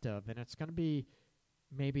receptive, and it's going to be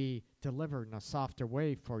maybe delivered in a softer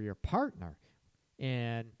way for your partner.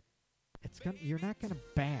 And you're not going to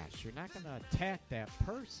bash. You're not going to attack that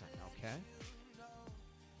person, okay?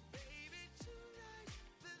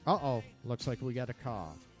 Uh-oh. Looks like we got a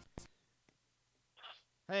call.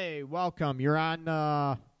 Hey, welcome. You're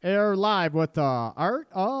on air live with the Art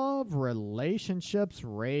of Relationships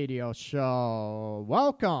radio show.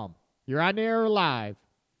 Welcome. You're on air live.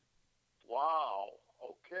 Wow.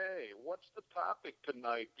 Okay. What's the topic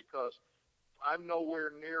tonight? Because I'm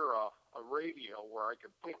nowhere near a radio where I can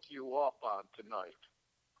pick you up on tonight.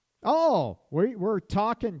 Oh, we're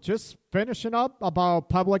talking, just finishing up about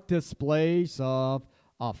public displays of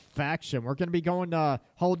affection. We're going to be going to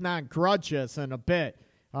holding on grudges in a bit.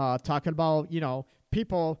 Talking about,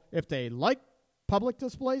 people, if they like public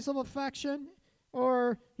displays of affection,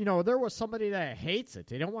 or, there was somebody that hates it.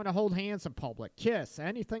 They don't want to hold hands in public, kiss,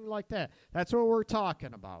 anything like that. That's what we're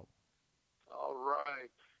talking about. All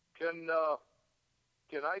right. Can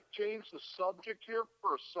I change the subject here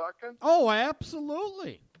for a second? Oh,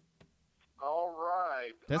 absolutely. All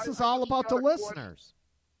right. This is all about the listeners.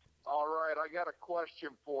 All right, I got a question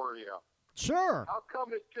for you. Sure. How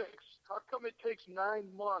come it takes 9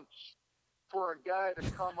 months for a guy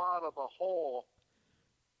to come out of a hole,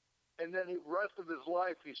 and then the rest of his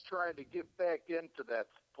life he's trying to get back into that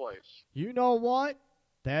place? You know what?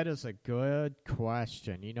 That is a good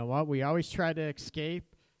question. You know what? We always try to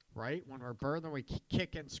escape, right? When we're birthing, we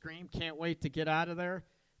kick and scream, can't wait to get out of there.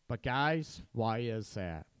 But guys, why is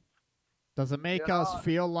that? Does it make us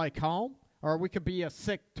feel like home? Or we could be a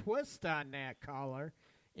sick twist on that, caller,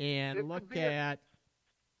 and look at,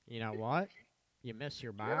 you know what? You miss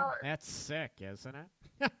your mom? Yeah. That's sick, isn't it?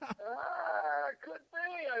 Could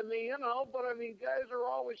be. But guys are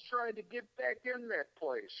always trying to get back in that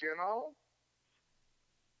place,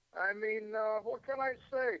 what can I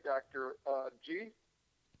say, Dr. G?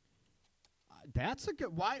 That's a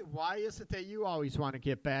good. Why is it that you always want to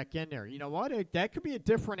get back in there? You know what? That could be a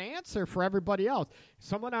different answer for everybody else.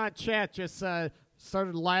 Someone on chat just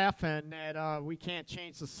started laughing that we can't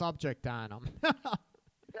change the subject on them.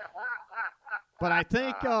 But I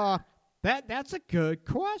think that's a good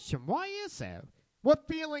question. Why is that? What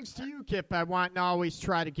feelings do you get by wanting to always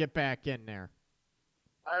try to get back in there?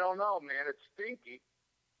 I don't know, man. It's stinky.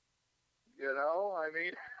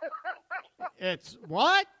 It's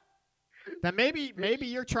what? Then maybe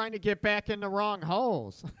you're trying to get back in the wrong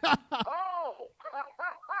holes. Oh!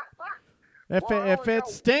 If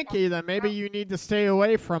it's stinky, then maybe you need to stay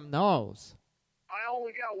away from those. I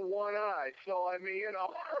only got one eye, so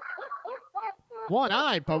One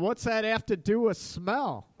eye, but what's that have to do with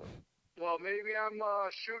smell? Well, maybe I'm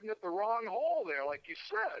shooting at the wrong hole there, like you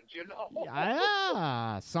said,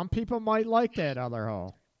 Yeah, some people might like that other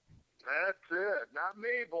hole. That's it. Not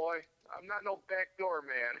me, boy. I'm not no backdoor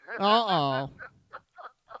man. Uh-oh.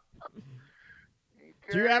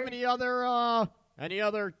 Okay. Do you have any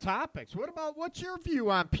other topics? What's your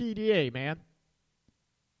view on PDA, man?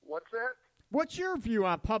 What's that? What's your view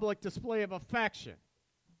on public display of affection?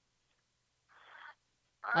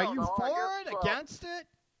 Are you for it, against it?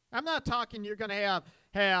 I'm not talking you're going to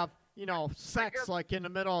have sex like in the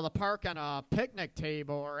middle of the park on a picnic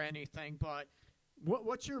table or anything, but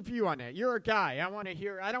what's your view on that? You're a guy. I want to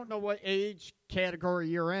hear. I don't know what age category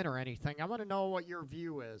you're in or anything. I want to know what your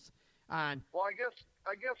view is on. Well, I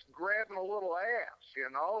guess grabbing a little ass,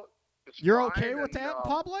 You're okay with that in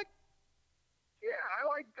public? Yeah, I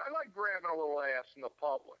like grabbing a little ass in the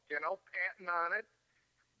public. Patting on it,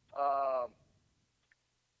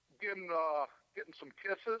 getting some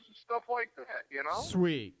kisses and stuff like that.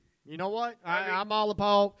 Sweet. You know what? I'm all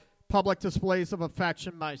about public displays of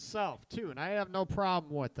affection myself, too, and I have no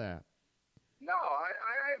problem with that. No,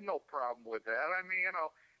 I have no problem with that.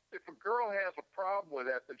 If a girl has a problem with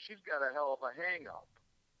that, then she's got a hell of a hang-up.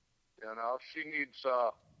 She needs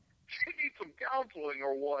some counseling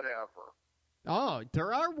or whatever. Oh,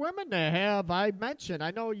 there are women that have, I mentioned,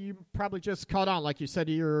 I know you probably just caught on, like you said,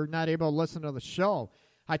 you're not able to listen to the show.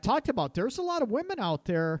 I talked about there's a lot of women out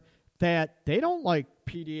there that they don't like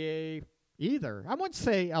PDA either. I wouldn't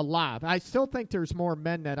say a lot. I still think there's more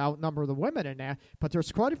men that outnumber the women in that, but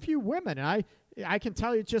there's quite a few women. And I can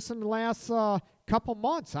tell you just in the last couple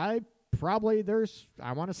months, I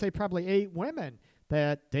want to say probably 8 women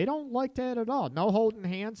that they don't like that at all. No holding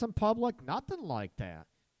hands in public, nothing like that.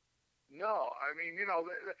 No,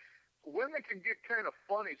 women can get kind of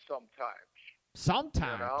funny sometimes.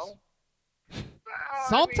 Sometimes.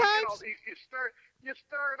 Sometimes you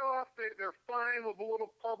start off, they're fine with a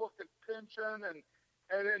little public attention,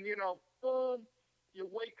 and then boom, you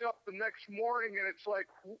wake up the next morning and it's like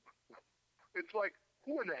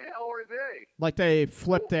who in the hell are they? Like they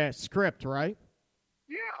flipped that script, right?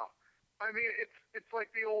 Yeah, it's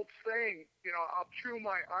like the old saying, I'll chew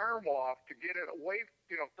my arm off to get it away,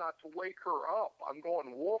 not to wake her up. I'm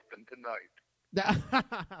going wolfing tonight.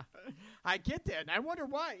 I get that, and I wonder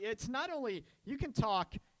why. It's not only you can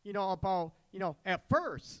talk, about, at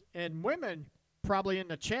first, and women probably in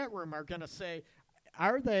the chat room are going to say,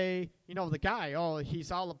 are they, the guy, oh,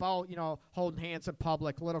 he's all about, holding hands in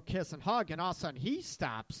public, little kiss and hug, and all of a sudden he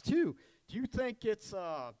stops too. Do you think it's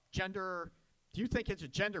a gender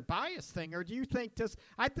bias thing, or do you think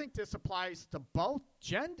I think this applies to both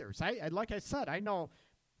genders. Like I said, I know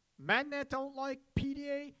men that don't like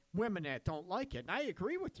PDA, women that don't like it. And I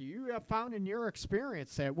agree with you. You have found in your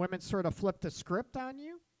experience that women sort of flip the script on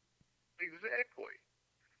you? Exactly.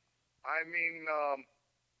 I mean,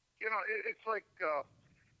 it's like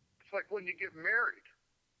when you get married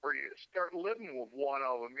or you start living with one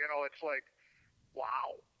of them, it's like,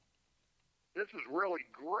 wow, this is really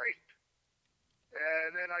great.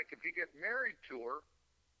 And then, if you get married to her,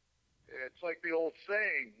 it's like the old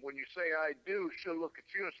saying, when you say I do, she'll look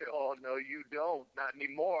at you and say, oh, no, you don't, not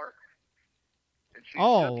anymore. And she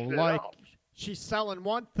shuts it up. She's selling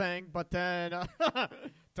one thing, but then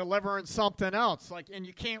delivering something else. And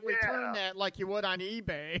you can't return that like you would on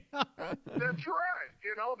eBay. That's right.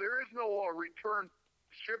 There is no return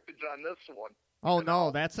shippage on this one. Oh,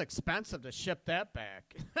 no, that's expensive to ship that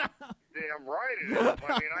back. Damn right it is. I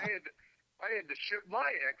mean, I had to ship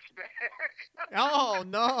my ex back. Oh,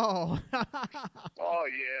 no. Oh,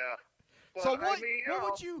 yeah. But, so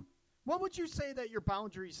what would you say that your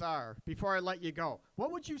boundaries are before I let you go?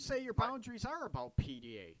 What would you say your boundaries are about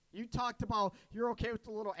PDA? You talked about you're okay with the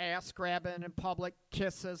little ass grabbing in public,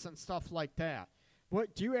 kisses and stuff like that.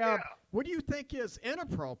 What do you have? Yeah. What do you think is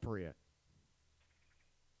inappropriate?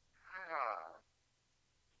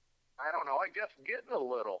 I don't know. I guess getting a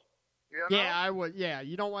little. Yeah, I would. Yeah,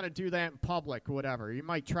 you don't want to do that in public, whatever. You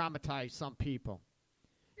might traumatize some people.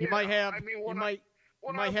 You might have. You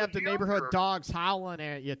might have the neighborhood dogs howling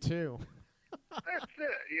at you too. That's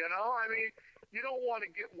it. You don't want to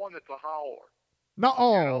get one that's a howler.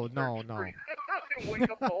 No, no. Wake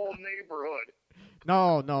up the whole neighborhood.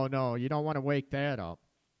 No. You don't want to wake that up.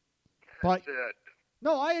 That's it.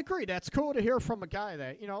 No, I agree. That's cool to hear from a guy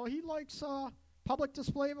that he likes public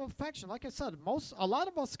display of affection. Like I said, a lot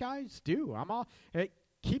of us guys do. It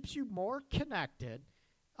keeps you more connected.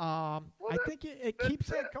 I think it keeps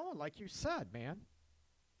that going, like you said, man.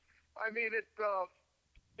 I mean, it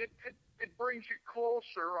brings you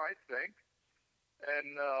closer, I think,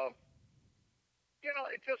 and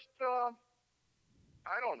it just I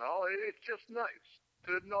don't know. It's just nice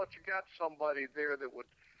to know that you got somebody there that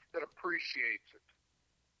appreciates it.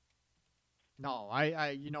 No,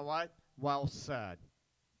 you know what? Well said.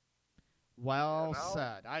 Well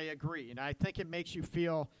said. I agree, and I think it makes you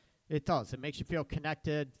feel. It does. It makes you feel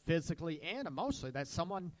connected physically and emotionally. That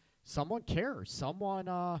someone cares.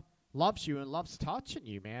 Someone loves you and loves touching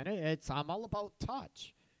you, man. I'm all about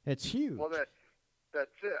touch. It's huge. Well, that's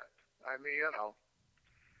it. I mean,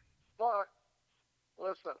 But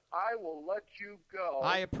listen, I will let you go.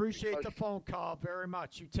 I appreciate the phone call very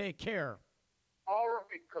much. You take care. All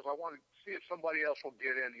right, because I want to see if somebody else will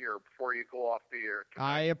get in here before you go off the air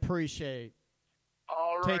tonight. I appreciate.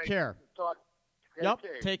 All right. Take care.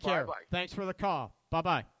 Take care. Bye-bye. Thanks for the call.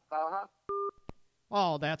 Bye-bye. Uh-huh.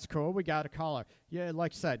 Oh, that's cool. We got a caller. Yeah,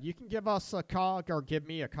 like I said, you can give us a call, or give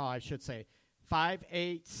me a call, I should say.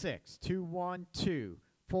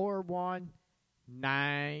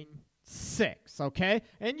 586-212-4196, okay?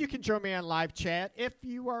 And you can join me on live chat if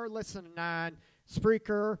you are listening on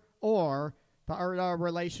Spreaker or the Art of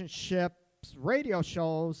Relationships radio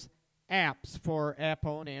shows apps for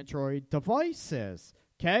Apple and Android devices,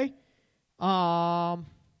 okay?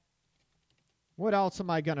 What else am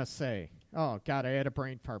I going to say? Oh, God, I had a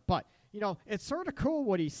brain fart. But, it's sort of cool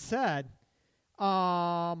what he said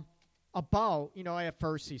about, at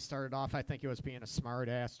first he started off, I think it was being a smart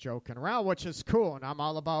ass joking around, which is cool. And I'm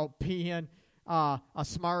all about being a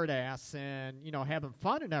smart ass and, having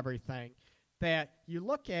fun and everything. That you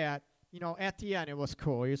look at, at the end, it was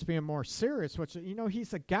cool. He was being more serious, which,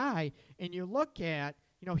 he's a guy. And you look at,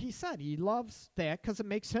 he said he loves that because it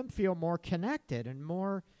makes him feel more connected and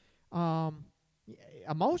more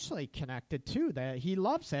emotionally connected too. That he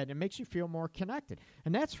loves that and it makes you feel more connected,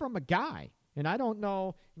 and that's from a guy. And I don't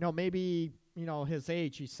know, maybe his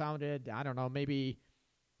age, he sounded, I don't know, maybe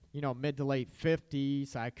mid to late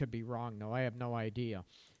 50s. I could be wrong though. I have no idea.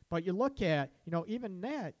 But you look at even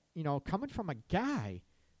that, coming from a guy,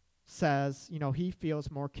 says he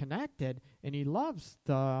feels more connected and he loves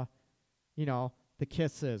the the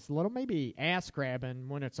kisses, a little maybe ass grabbing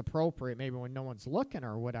when it's appropriate, maybe when no one's looking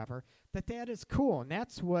or whatever, that is cool. And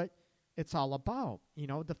that's what it's all about,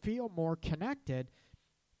 to feel more connected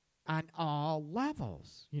on all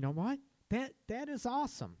levels. You know what? that is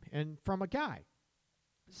awesome, and from a guy.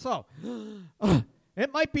 So,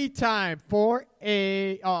 it might be time for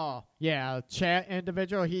a chat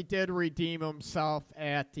individual. He did redeem himself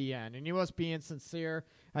at the end, and he was being sincere.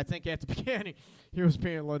 I think at the beginning, he was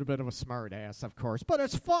being a little bit of a smart ass, of course, but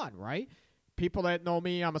it's fun, right? People that know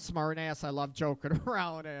me, I'm a smart ass. I love joking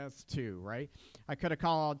around as too, right? I could have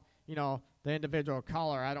called, the individual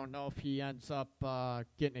caller. I don't know if he ends up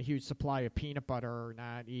getting a huge supply of peanut butter or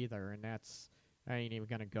not either, and I ain't even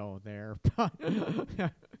going to go there. But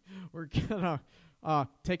we're going to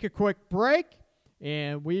take a quick break,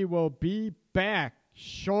 and we will be back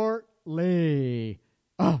shortly.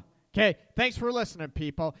 Okay, thanks for listening,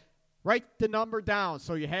 people. Write the number down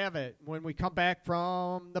so you have it when we come back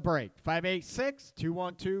from the break.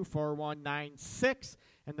 586-212-4196.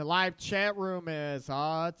 And the live chat room is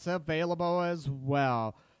it's available as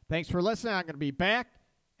well. Thanks for listening. I'm going to be back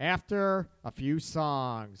after a few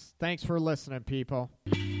songs. Thanks for listening, people.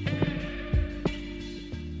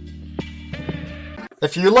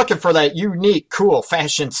 If you're looking for that unique, cool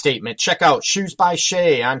fashion statement, check out Shoes by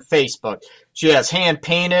Shay on Facebook. She has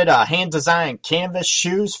hand-painted, hand-designed canvas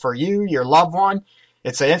shoes for you, your loved one.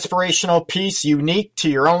 It's an inspirational piece unique to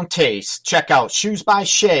your own taste. Check out Shoes by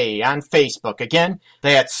Shay on Facebook. Again,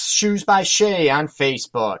 that's Shoes by Shay on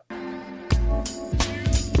Facebook.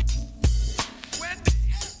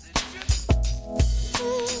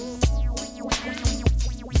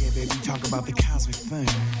 Yeah, baby, talk about the cosmic thing.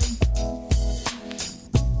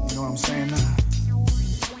 You know what I'm saying now?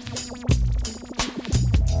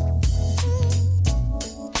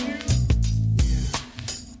 Yeah.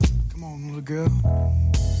 Come on, little girl.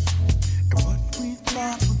 And what we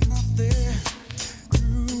thought was nothing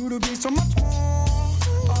grew to be so much more,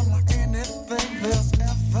 unlike anything there's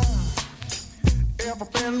ever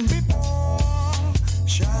been before.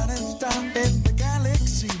 Shining star in the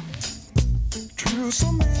galaxy, true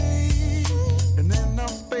soulmate, and in a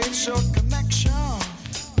spatial connection.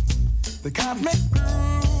 The cosmic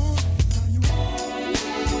groove,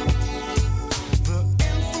 the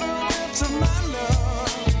influence of my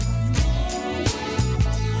love,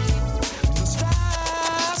 the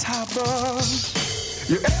stars harbor.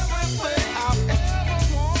 You're everything I've ever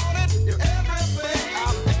wanted, you're everything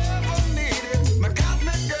I've ever needed, my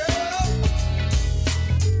cosmic girl.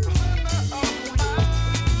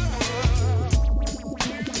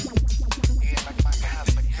 Yeah, my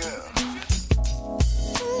cosmic girl.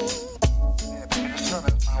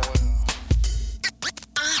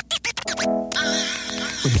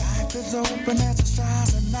 Life is open as the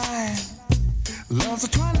stars at night. Love's a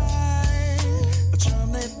twilight, a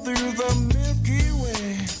journey through the Milky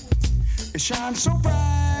Way. It shines so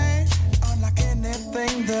bright, unlike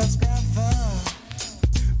anything that's ever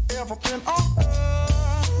been on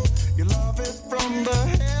earth. Your love is from the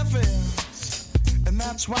heavens, and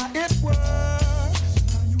that's why it works.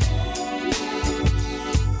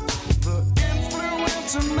 The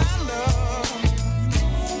influence of my love.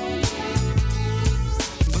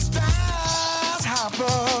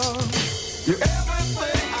 You're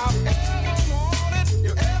everything I've ever wanted,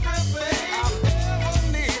 you're everything I've ever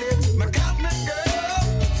needed, my cosmic girl.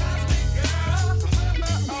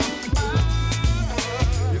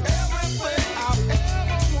 You're everything I've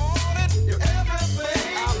ever wanted, you're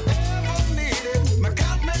everything I've ever needed, my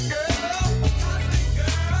cosmic girl.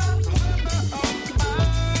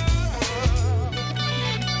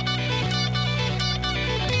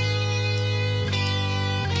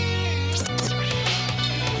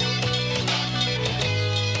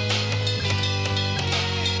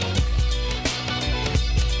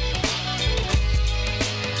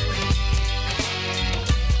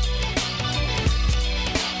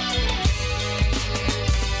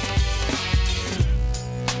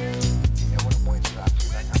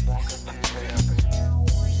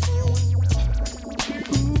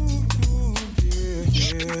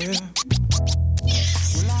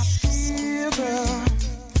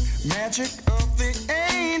 Magic of the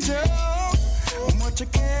angel, when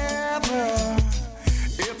together,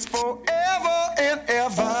 it's forever and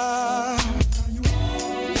ever.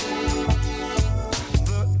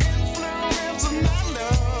 The influence of my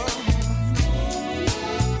love,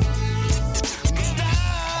 the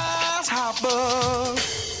stars harbor.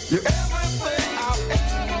 You're everything I've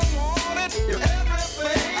ever wanted, you're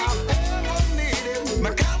everything I've ever needed,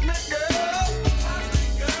 my cosmic girl.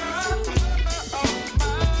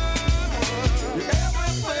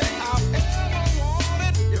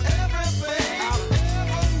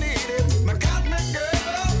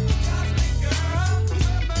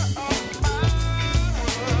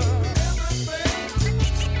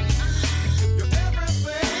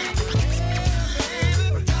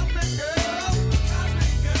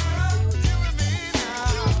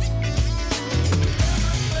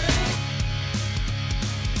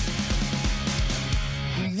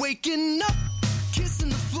 waking up, kissing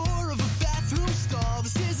the floor of a bathroom stall.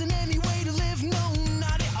 This isn't any way to live, no,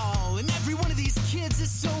 not at all. And every one of these kids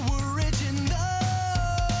is so original.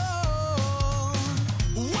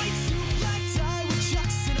 White suit, black tie with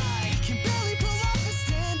chucks, and I can barely pull off a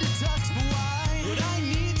standard tux, but why would I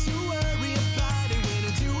need to worry about it when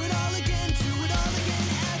I do it all again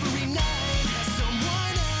every night? As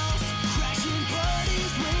someone else, crashing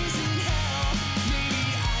parties, raising hell. Maybe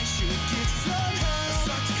I should get some help. I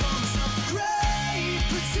start to call myself the great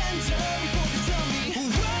pretender before they tell me,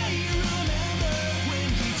 why you remember when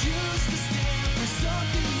you used to stand for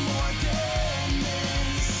something more than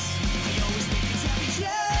this. I always think it's happy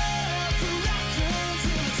ever after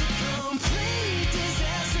until it's a complete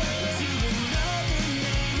disaster, until another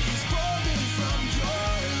name is spoken from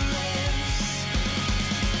your lips.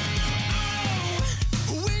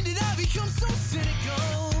 Oh, when did I become so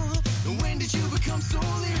cynical? And when did you become so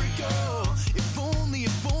lyrical? If only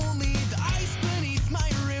the ice beneath my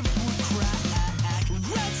ribs would crack.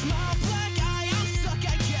 Red smile, black eye, I'm stuck,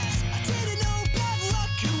 I guess. I didn't know bad luck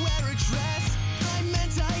could wear a dress. I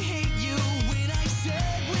meant I hate you when I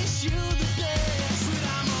said wish you the best. But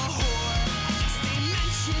I'm a whore, I guess they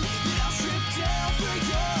mentioned that I'll strip down for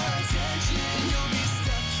your attention, and you'll be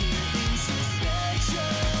stuck here in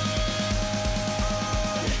suspension.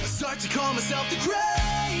 I start to call myself the great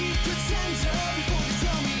pretender before they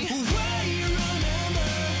tell me, why you remember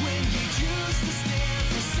when you used to stand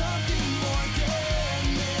for something more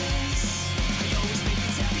than this. I always think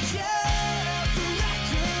it's happy ever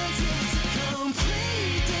after until it's a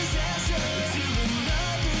complete disaster, until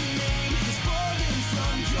another name is spoken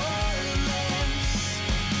from your lips.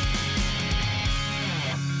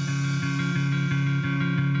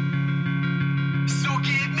 So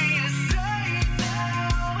give me a sign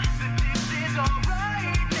now that this is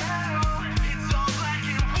alright now. It's all black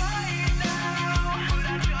and white now, but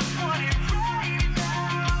I just want it right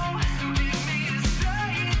now. So give me a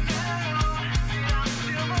sign now that I'm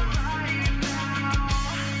still alive now.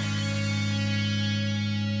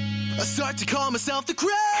 I start to call myself the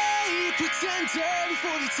great pretender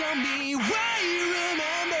before they tell me, why you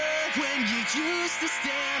remember when you used to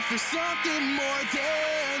stand for something more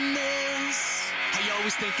than this. I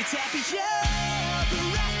always think it's happy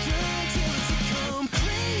ever after until it's a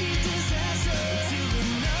complete disaster, until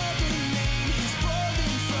another name is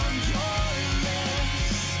spoken from your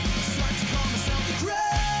lips. I start to call myself the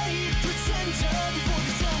great pretender before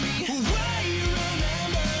they tell me, why you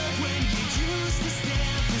remember when you used to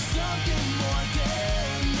stand for something more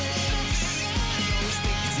than this. I always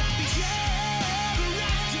think it's happy ever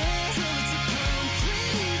after until it's a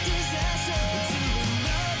complete disaster, until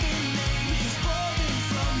another name is spoken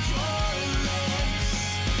from your lips.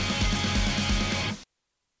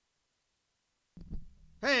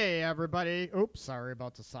 Hey, everybody. Oops, sorry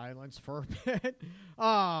about the silence for a bit.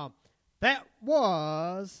 That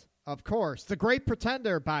was, of course, The Great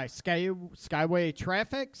Pretender by Skyway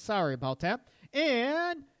Traffic. Sorry about that.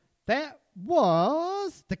 And that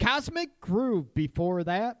was The Cosmic Groove before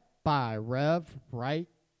that by Rev Right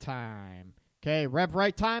Time. Okay, Rev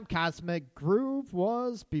Right Time, Cosmic Groove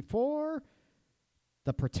was before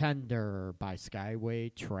The Pretender by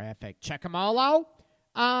Skyway Traffic. Check them all out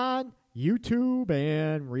on YouTube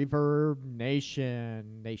and Reverb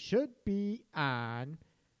Nation. They should be on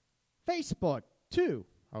Facebook too,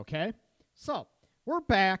 okay? So, we're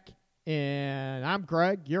back, and I'm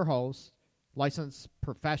Greg, your host, licensed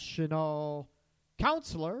professional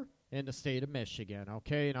counselor in the state of Michigan,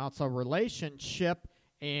 okay? And also relationship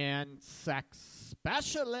and sex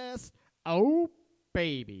specialist. Oh,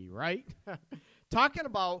 baby, right? Talking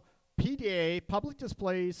about PDA, public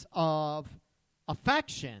displays of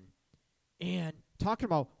affection, and talking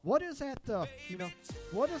about what is at the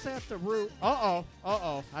root. I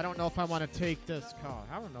don't know if I want to take this call.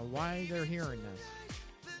 I don't know why they're hearing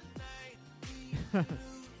this.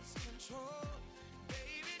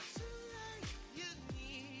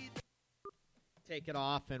 Take it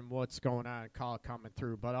off and what's going on, call coming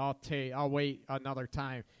through, but I'll wait another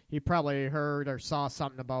time. He probably heard or saw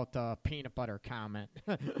something about the peanut butter comment.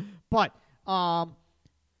 But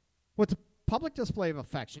with the public display of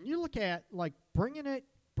affection, you look at like bring it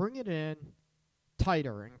in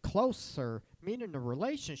tighter and closer, meaning the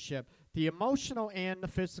relationship, the emotional and the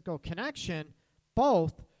physical connection,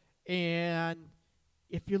 both. And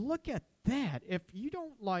if you look at that, if you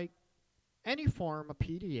don't like any form of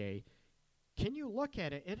PDA, can you look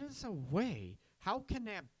at it? It is a way. How can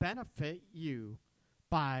that benefit you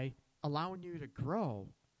by allowing you to grow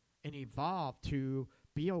and evolve to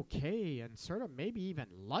be okay and sort of maybe even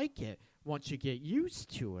like it once you get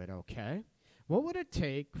used to it, okay? What would it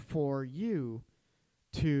take for you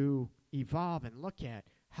to evolve and look at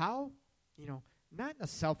how, not in a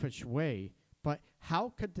selfish way, but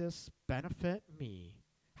how could this benefit me?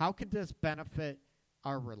 How could this benefit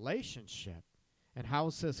our relationship? And how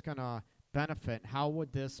is this going to benefit? How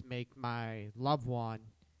would this make my loved one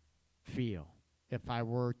feel if I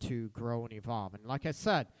were to grow and evolve? And like I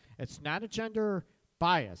said, it's not a gender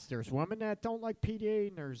bias. There's women that don't like PDA,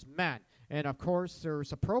 and there's men. And, of course,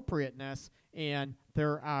 there's appropriateness, and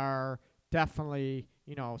there are definitely,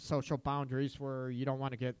 social boundaries where you don't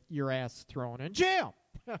want to get your ass thrown in jail.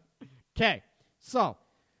 Okay, so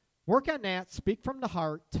work on that. Speak from the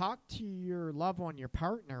heart. Talk to your loved one, your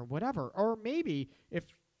partner, whatever. Or maybe if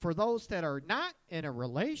for those that are not in a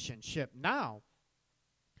relationship now,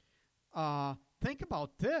 think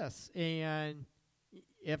about this. And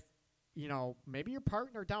if, maybe your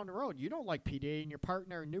partner down the road, you don't like PDA, and your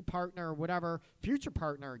partner, new partner, or whatever, future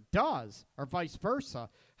partner does, or vice versa,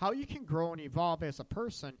 how you can grow and evolve as a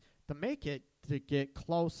person to make it to get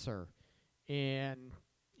closer. And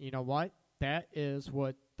you know what? That is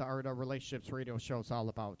what the Art of Relationships radio show is all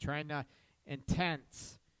about. Trying to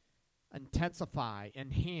intensify,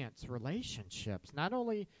 enhance relationships, not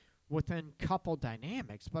only within couple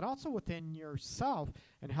dynamics, but also within yourself,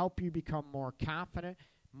 and help you become more confident,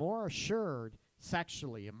 more assured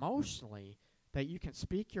sexually, emotionally, that you can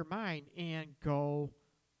speak your mind and go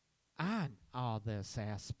on all this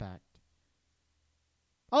aspect.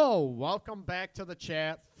 Oh, welcome back to the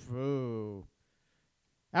chat. Foo.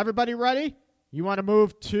 Everybody ready? You want to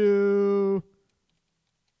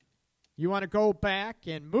go back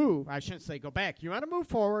and move. I shouldn't say go back. You want to move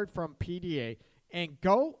forward from PDA and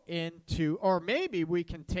go into, or maybe we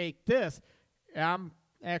can take this. I'm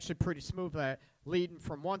actually pretty smooth at leading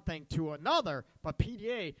from one thing to another, but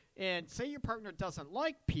PDA, and say your partner doesn't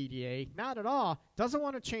like PDA, not at all, doesn't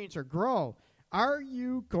want to change or grow. Are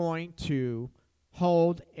you going to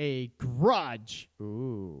hold a grudge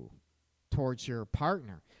towards your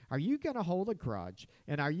partner? Are you going to hold a grudge,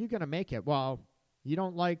 and are you going to make it, well, you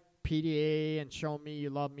don't like PDA and show me you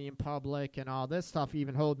love me in public and all this stuff,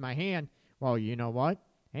 even hold my hand? Well, you know what?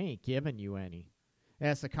 I ain't giving you any.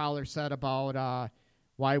 As the caller said about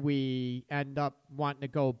why we end up wanting to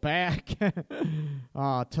go back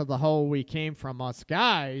to the hole we came from, us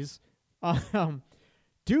guys.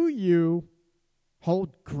 Do you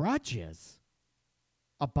hold grudges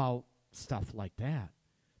about stuff like that?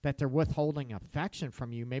 That they're withholding affection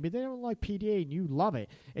from you. Maybe they don't like PDA and you love it.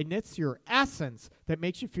 And it's your essence that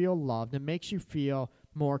makes you feel loved and makes you feel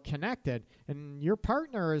more connected. And your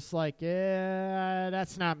partner is like,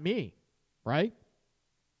 that's not me, right?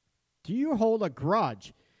 Do you hold a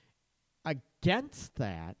grudge against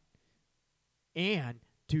that? And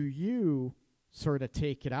do you sort of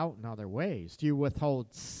take it out in other ways? Do you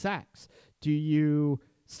withhold sex? Do you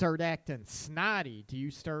start acting snotty? Do you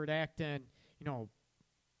start acting,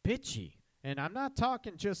 bitchy? And I'm not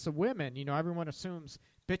talking just the women. Everyone assumes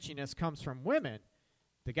bitchiness comes from women.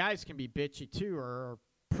 The guys can be bitchy too, or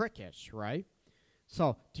prickish, right?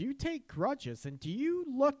 So do you take grudges, and do you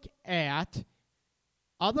look at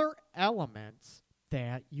other elements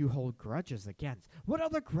that you hold grudges against? What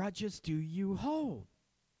other grudges do you hold,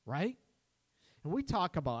 right? And I've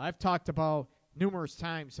talked about numerous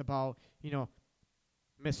times about,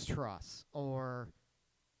 mistrust or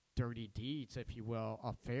dirty deeds, if you will,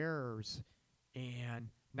 affairs, and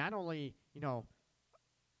not only,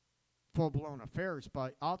 full-blown affairs,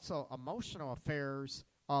 but also emotional affairs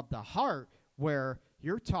of the heart, where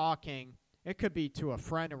you're talking, it could be to a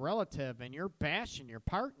friend or relative, and you're bashing your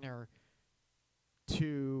partner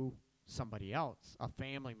to somebody else, a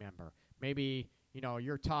family member. Maybe,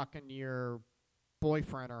 you're talking to your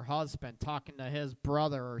boyfriend or husband, talking to his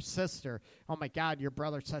brother or sister. Oh, my God, your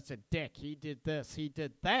brother's such a dick. He did this. He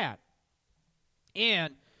did that.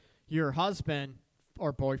 And your husband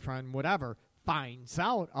or boyfriend, whatever, finds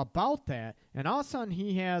out about that, and all of a sudden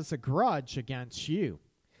he has a grudge against you.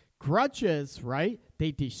 Grudges, right?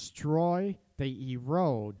 They destroy, they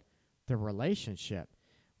erode the relationship.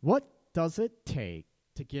 What does it take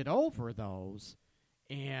to get over those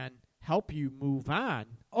and help you move on?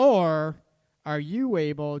 Or are you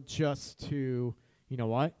able just to,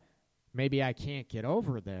 maybe I can't get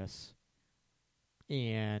over this,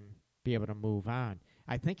 and be able to move on?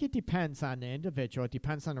 I think it depends on the individual. It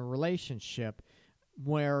depends on the relationship.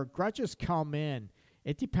 Where grudges come in,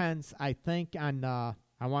 it depends, I think, on, I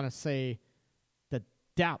want to say, the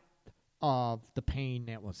depth of the pain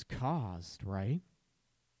that was caused, right?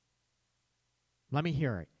 Let me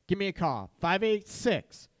hear it. Give me a call.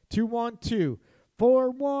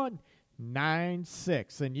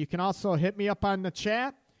 586-212-4196. And you can also hit me up on the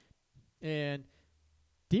chat and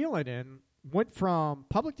deal it in went from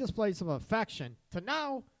public displays of affection to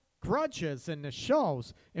now grudges in the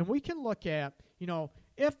shows. And we can look at,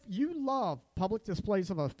 if you love public displays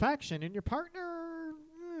of affection and your partner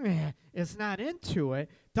is not into it,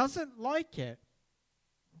 doesn't like it,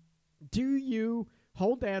 do you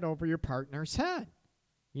hold that over your partner's head?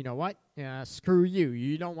 You know what? Screw you.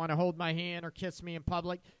 You don't want to hold my hand or kiss me in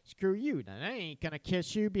public? Screw you. Then I ain't going to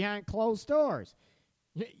kiss you behind closed doors.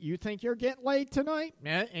 You think you're getting laid tonight?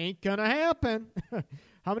 It ain't going to happen.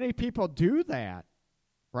 How many people do that?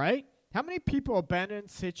 Right? How many people have been in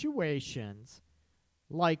situations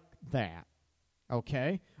like that?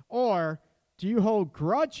 Okay? Or do you hold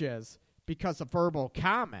grudges because of verbal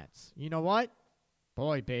comments? You know what?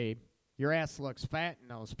 Boy, babe, your ass looks fat in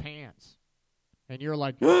those pants. And you're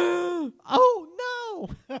like, oh,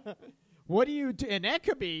 no. What do you do? And that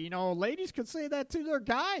could be, ladies could say that to their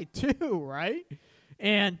guy, too, right?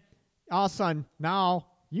 And all of a sudden, now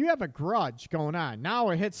you have a grudge going on. Now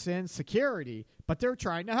it hits insecurity, but they're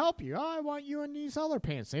trying to help you. Oh, I want you in these other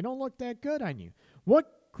pants. They don't look that good on you.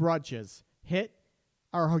 What grudges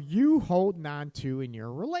are you holding on to in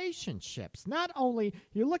your relationships? Not only,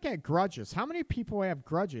 you look at grudges. How many people have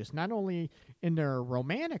grudges, not only in their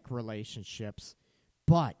romantic relationships,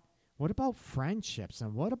 but what about friendships?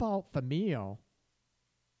 And what about familial,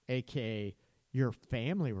 a.k.a. your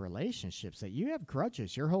family relationships, that you have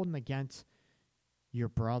grudges you're holding against your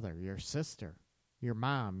brother, your sister, your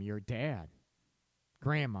mom, your dad,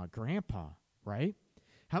 grandma, grandpa, right?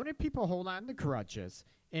 How many people hold on to grudges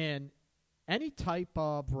in any type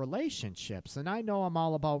of relationships? And I know I'm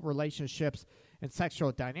all about relationships and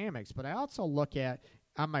sexual dynamics, but I also look at,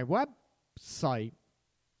 on my website,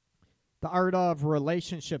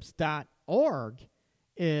 theartofrelationships.org,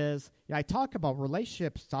 I talk about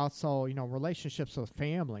relationships, also, relationships with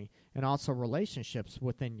family and also relationships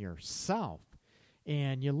within yourself.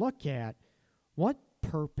 And you look at, what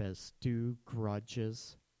purpose do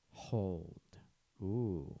grudges hold?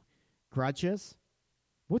 Ooh. Grudges?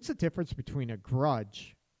 What's the difference between a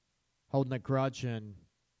grudge, holding a grudge, and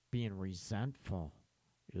being resentful?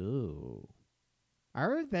 Ooh.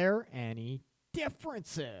 Are there any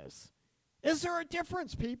differences? Is there a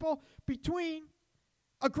difference, people, between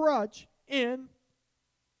a grudge and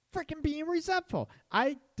freaking being resentful?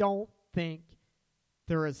 I don't think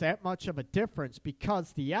there is that much of a difference,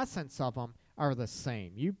 because the essence of them are the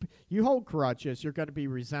same. You hold grudges, you're going to be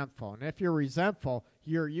resentful. And if you're resentful,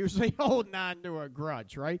 you're usually holding on to a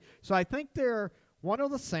grudge, right? So I think they're one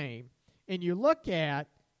of the same. And you look at,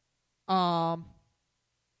 what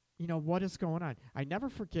is going on. I never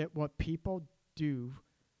forget what people do,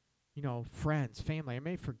 friends, family. I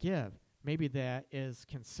may forgive. Maybe that is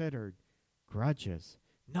considered grudges.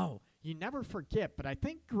 No, you never forget. But I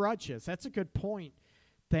think grudges, that's a good point,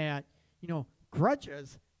 that,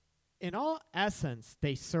 grudges, in all essence,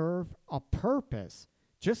 they serve a purpose,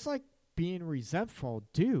 just like being resentful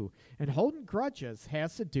do. And holding grudges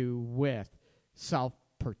has to do with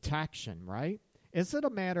self-protection, right? Is it a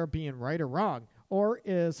matter of being right or wrong, or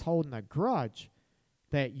is holding a grudge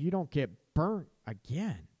that you don't get burnt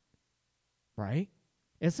again, right?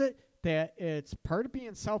 Is it that it's part of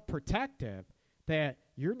being self-protective, that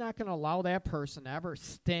you're not going to allow that person to ever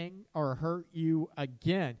sting or hurt you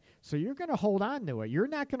again? So you're going to hold on to it. You're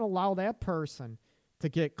not going to allow that person to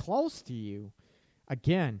get close to you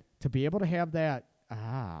again, to be able to have that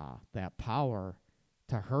power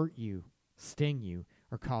to hurt you, sting you,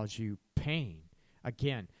 or cause you pain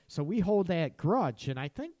again. So we hold that grudge, and I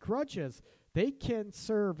think grudges, they can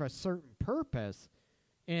serve a certain purpose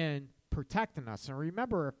in protecting us. And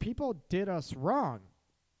remember, if people did us wrong,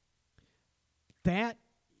 that,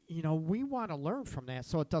 we want to learn from that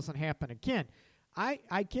so it doesn't happen again. I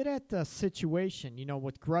get at the situation,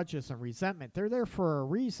 with grudges and resentment. They're there for a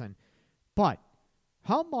reason. But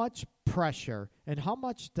how much pressure and how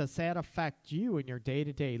much does that affect you in your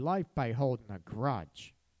day-to-day life by holding a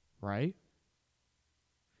grudge, right?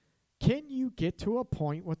 Can you get to a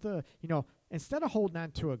point with instead of holding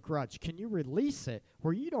on to a grudge, can you release it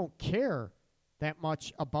where you don't care that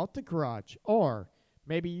much about the grudge, or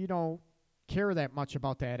maybe you don't care that much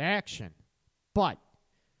about that action? But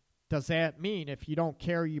does that mean if you don't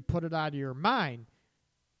care, you put it out of your mind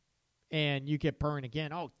and you get burned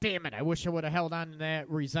again? Oh, damn it, I wish I would have held on to that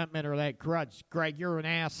resentment or that grudge. Greg, you're an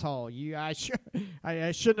asshole. I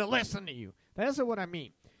shouldn't have listened to you. That's what I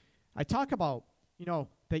mean. I talk about,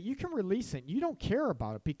 that you can release it. You don't care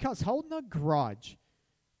about it, because holding a grudge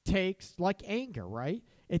takes, like anger, right?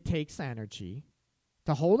 It takes energy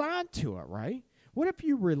to hold on to it, right? What if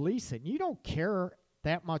you release it and you don't care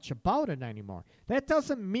that much about it anymore? That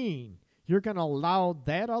doesn't mean you're going to allow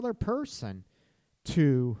that other person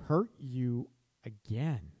to hurt you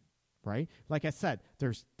again, right? Like I said,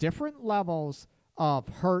 there's different levels of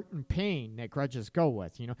hurt and pain that grudges go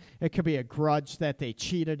with. It could be a grudge that they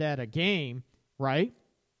cheated at a game, right?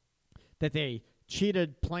 That they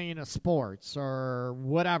cheated playing a sports or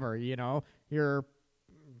whatever, your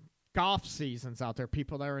golf seasons out there,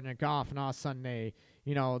 people that are in a golf, and all of a sudden they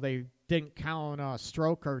didn't count a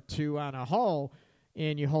stroke or two on a hole,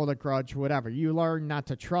 and you hold a grudge, whatever. You learn not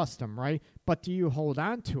to trust them, right? But do you hold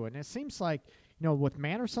on to it? And it seems like, with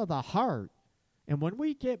matters of the heart, and when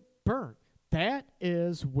we get burnt, that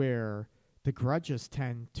is where the grudges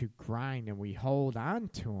tend to grind, and we hold on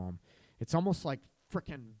to them. It's almost like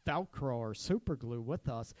freaking Velcro or super glue with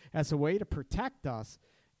us as a way to protect us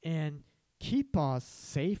and keep us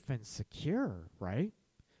safe and secure, right?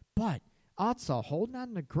 But also, holding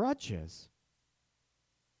on to grudges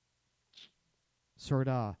sort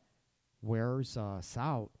of wears us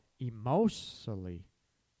out emotionally.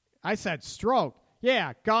 I said stroke.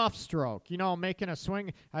 Yeah, golf stroke. Making a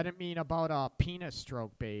swing. I didn't mean about a penis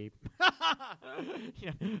stroke, babe.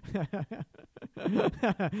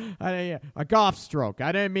 A golf stroke.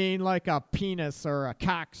 I didn't mean like a penis or a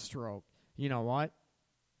cock stroke. You know what?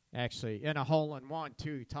 Actually, in a hole-in-one,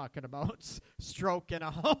 too, talking about stroke in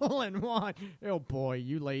a hole-in-one. Oh, boy,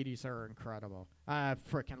 you ladies are incredible. I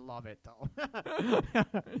freaking love it, though.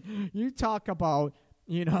 You talk about,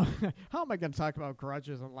 how am I going to talk about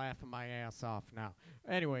grudges and laughing my ass off now?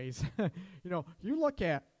 Anyways, you look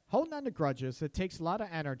at holding on to grudges. It takes a lot of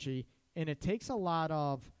energy, and it takes a lot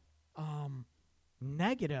of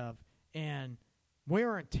negative and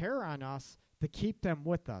wear and tear on us to keep them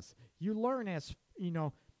with us. You learn as,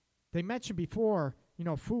 they mentioned before,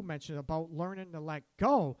 Fu mentioned about learning to let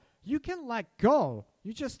go. You can let go.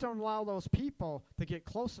 You just don't allow those people to get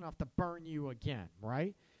close enough to burn you again,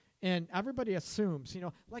 right? And everybody assumes,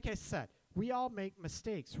 like I said, we all make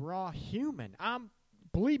mistakes. We're all human.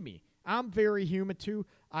 Believe me, I'm very human too.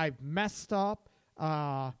 I've messed up.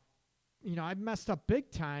 I've messed up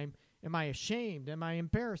big time. Am I ashamed? Am I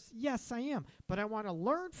embarrassed? Yes, I am. But I want to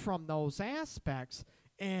learn from those aspects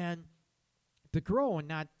and to grow and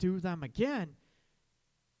not do them again.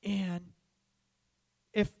 And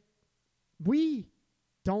if we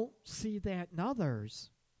don't see that in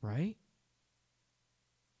others, right,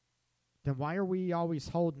 then why are we always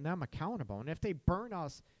holding them accountable? And if they burn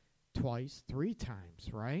us twice, 3 times,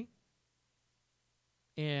 right,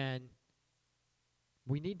 and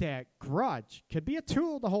we need that grudge, could be a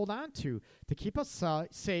tool to hold on to keep us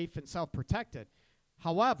safe and self-protected.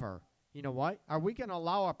 However, you know what? Are we going to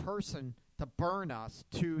allow a person to burn us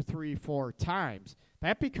 2, 3, 4 times?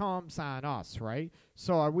 That becomes on us, right?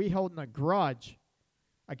 So are we holding a grudge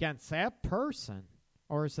against that person,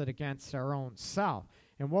 or is it against our own self?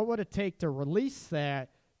 And what would it take to release that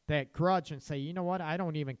grudge and say, you know what, I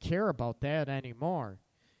don't even care about that anymore?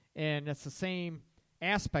 And it's the same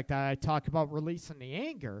aspect that I talk about releasing the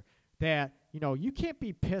anger, that, you can't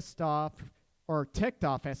be pissed off or ticked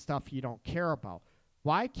off at stuff you don't care about.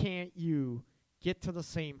 Why can't you get to the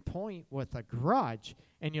same point with a grudge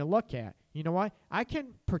and you look at, you know what, I can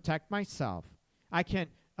protect myself. I can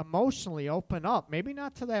emotionally open up, maybe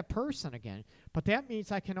not to that person again, but that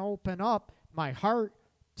means I can open up my heart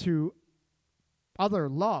to other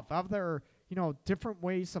love, other, different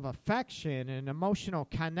ways of affection and emotional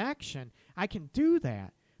connection. I can do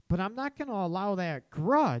that, but I'm not going to allow that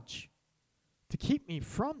grudge to keep me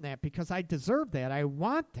from that, because I deserve that. I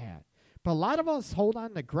want that. But a lot of us hold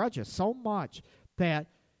on to grudges so much that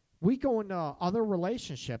we go into other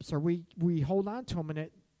relationships, or we hold on to them, and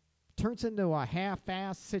it turns into a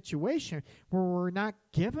half-assed situation where we're not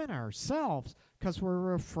giving ourselves because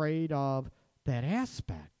we're afraid of that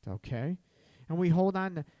aspect, okay? And we hold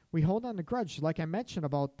on to grudge, like I mentioned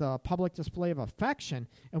about the public display of affection,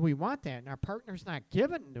 and we want that, and our partner's not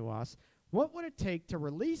giving it to us. What would it take to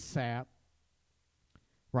release that,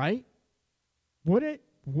 right?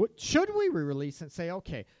 Should we release and say,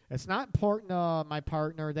 okay, it's not important to my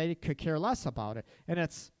partner, they could care less about it, and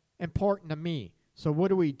it's important to me. So what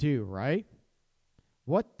do we do, right?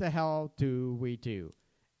 What the hell do we do?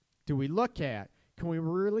 Do we look at, can we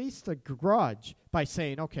release the grudge by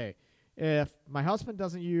saying, okay, if my husband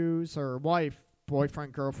doesn't use, or wife,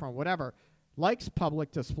 boyfriend, girlfriend, whatever, likes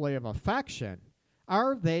public display of affection,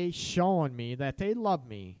 are they showing me that they love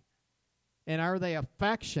me? And are they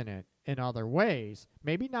affectionate in other ways?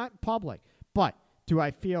 Maybe not in public, but do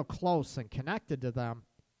I feel close and connected to them,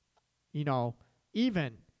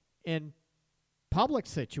 even in public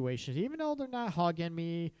situations, even though they're not hugging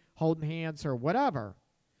me, holding hands, or whatever?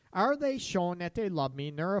 Are they showing that they love me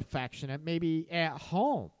and they're affectionate, maybe at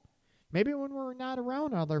home? Maybe when we're not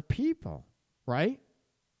around other people. right?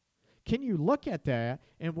 Can you look at that,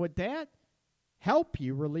 and would that help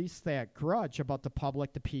you release that grudge about the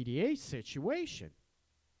public, the PDA situation?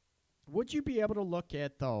 Would you be able to look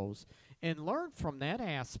at those and learn from that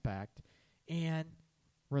aspect and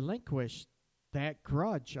relinquish that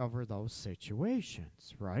grudge over those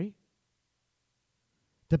situations, right?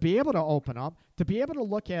 To be able to open up, to be able to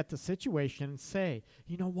look at the situation and say,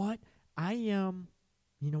 you know what, I'm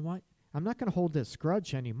not going to hold this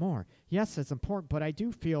grudge anymore. Yes, it's important, but I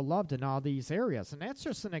do feel loved in all these areas. And that's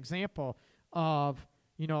just an example of,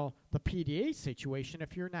 the PDA situation.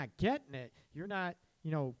 If you're not getting it, you're not,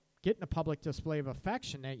 getting a public display of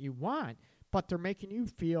affection that you want, but they're making you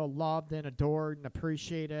feel loved and adored and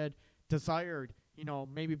appreciated, desired,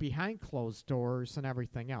 maybe behind closed doors and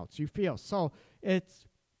everything else. You feel. So it's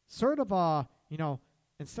sort of a,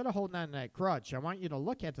 instead of holding on to that grudge, I want you to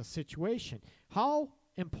look at the situation. How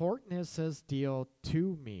important is this deal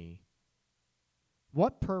to me?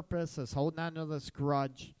 What purpose is holding on to this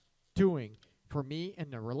grudge doing for me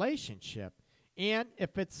in the relationship? And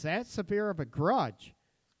if it's that severe of a grudge,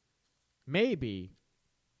 maybe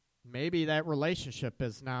that relationship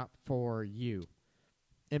is not for you.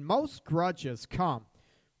 And most grudges come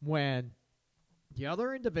when the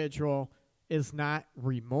other individual is not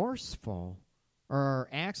remorseful or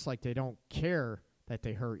acts like they don't care that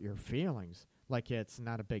they hurt your feelings, like it's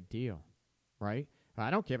not a big deal, right?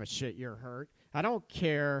 I don't give a shit you're hurt. I don't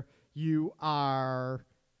care you are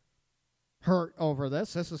hurt over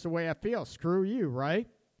this. This is the way I feel. Screw you, right?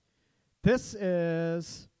 This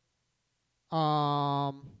is,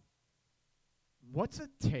 what's it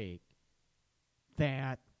take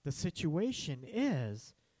that the situation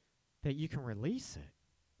is that you can release it,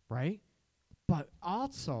 right? But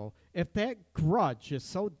also, if that grudge is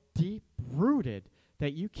so deep-rooted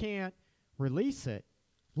that you can't release it,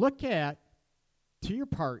 look at to your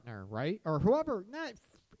partner, right? Or whoever, not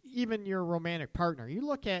even your romantic partner. You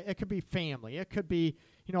look at, it could be family. It could be,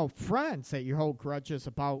 friends that you hold grudges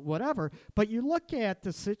about, whatever. But you look at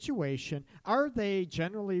the situation. Are they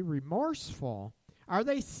generally remorseful? Are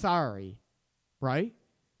they sorry, right?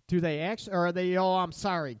 Do they actually, or are they, I'm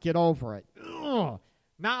sorry, get over it. Ugh.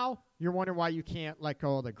 Now, you're wondering why you can't let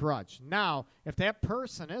go of the grudge. Now, if that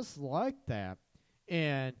person is like that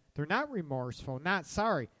and they're not remorseful, not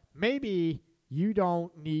sorry, maybe you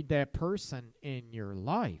don't need that person in your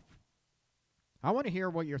life. I want to hear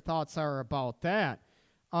what your thoughts are about that.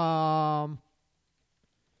 Is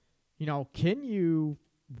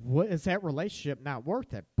that relationship not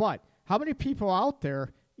worth it? But how many people out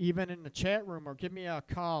there, even in the chat room or give me a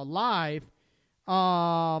call live,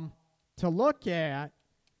 to look at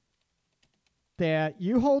that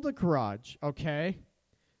you hold a grudge, okay?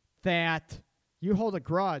 That you hold a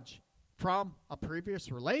grudge from a previous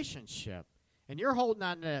relationship, and you're holding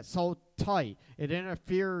on to that so tight, it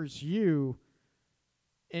interferes you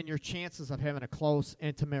in your chances of having a close,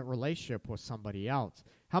 intimate relationship with somebody else.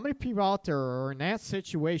 How many people out there are in that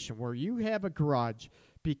situation where you have a grudge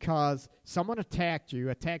because someone attacked you,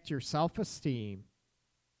 attacked your self-esteem,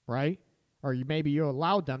 right? Or maybe you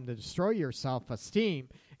allowed them to destroy your self-esteem,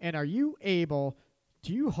 and do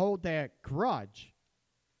you hold that grudge,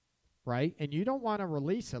 right? And you don't want to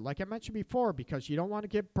release it, like I mentioned before, because you don't want to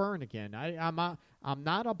get burned again. I'm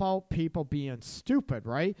not about people being stupid,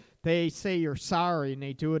 right? They say you're sorry, and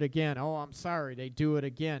they do it again. Oh, I'm sorry. They do it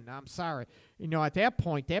again. I'm sorry. At that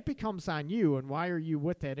point, that becomes on you, and why are you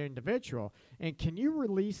with that individual? And can you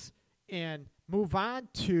release and move on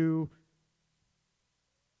to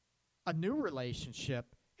a new relationship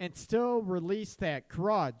and still release that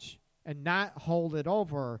grudge and not hold it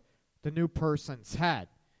over the new person's head?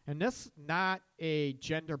 And this is not a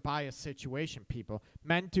gender bias situation, people.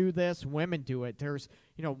 Men do this, women do it. There's,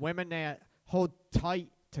 women that hold tight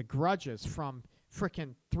to grudges from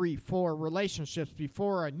freaking 3-4 relationships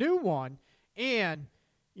before a new one. And,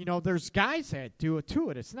 there's guys that do it too.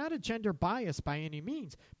 It's not a gender bias by any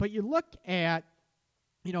means. But you look at,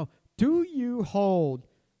 do you hold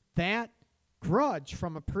that grudge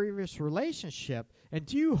from a previous relationship, and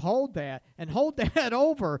do you hold that and hold that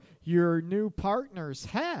over your new partner's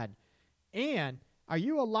head? And are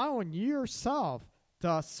you allowing yourself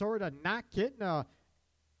to sort of not get in a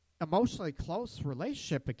emotionally close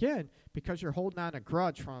relationship again because you're holding on a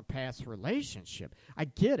grudge from a past relationship? I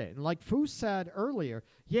get it. And like Fu said earlier,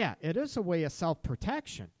 yeah, it is a way of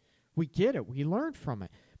self-protection. We get it. We learn from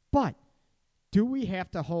it. But do we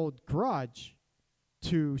have to hold grudge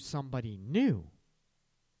to somebody new?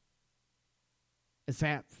 Is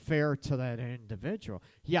that fair to that individual?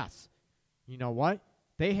 Yes. You know what?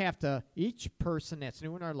 they have to, each person that's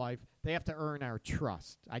new in our life, they have to earn our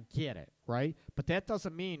trust. I get it, right? But that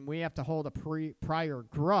doesn't mean we have to hold a prior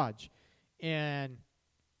grudge and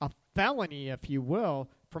a felony, if you will,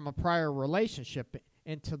 from a prior relationship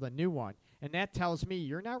into the new one. And that tells me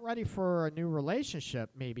you're not ready for a new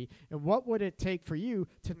relationship, maybe. And what would it take for you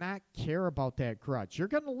to not care about that grudge? You're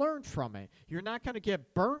going to learn from it. You're not going to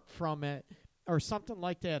get burnt from it or something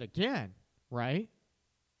like that again, right?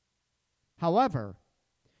 However,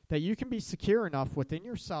 that you can be secure enough within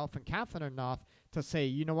yourself and confident enough to say,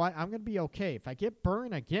 you know what, I'm going to be okay. If I get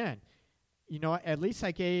burned again, you know, at least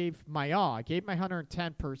I gave my all. I gave my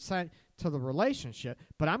 110% to the relationship,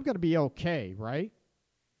 but I'm going to be okay, right?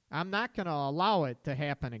 I'm not going to allow it to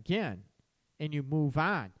happen again. And you move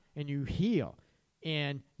on, and you heal,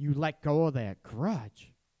 and you let go of that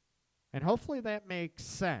grudge. And hopefully that makes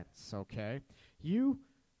sense, okay? You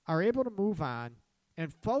are able to move on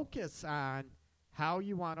and focus on how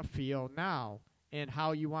you want to feel now and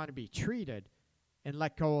how you want to be treated and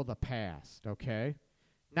let go of the past, okay?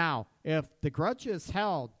 Now, if the grudge is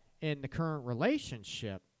held in the current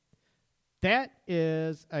relationship, that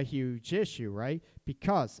is a huge issue, right?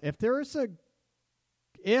 Because if there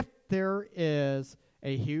is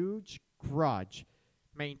a huge grudge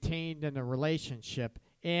maintained in a relationship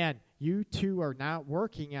and you two are not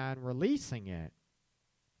working on releasing it,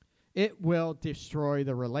 it will destroy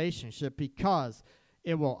the relationship because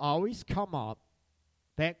it will always come up.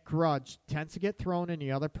 That grudge tends to get thrown in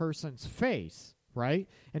the other person's face, right?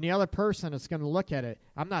 And the other person is going to look at it.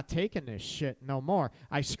 I'm not taking this shit no more.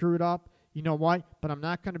 I screwed up. You know what? But I'm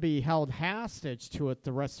not going to be held hostage to it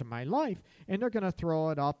the rest of my life. And they're going to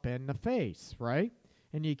throw it up in the face, right?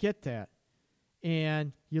 And you get that.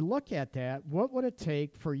 And you look at that. What would it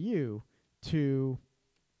take for you to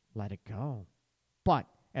let it go? But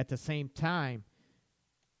at the same time,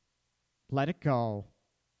 let it go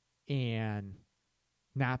and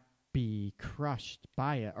not be crushed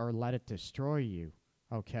by it or let it destroy you,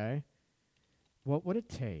 okay? What would it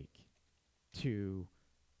take to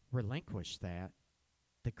relinquish that,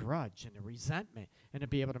 the grudge and the resentment, and to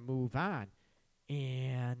be able to move on?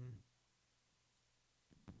 And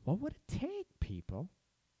what would it take, people?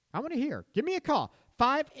 I want to hear. Give me a call.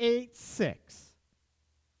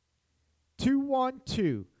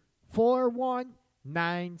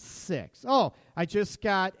 586-212-4196. Oh, I just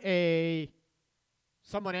got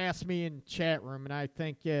someone asked me in the chat room, and I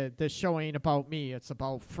think this show ain't about me. It's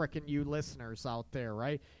about frickin' you listeners out there,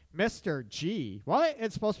 right? Mr. G. Well,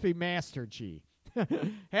 it's supposed to be Master G.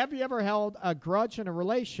 Have you ever held a grudge in a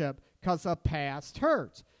relationship because of past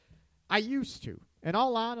hurts? I used to. In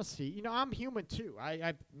all honesty, you know, I'm human too.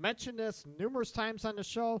 I've mentioned this numerous times on the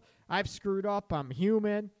show. I've screwed up. I'm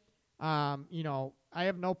human. You know, I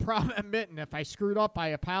have no problem admitting if I screwed up, I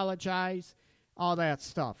apologize. All that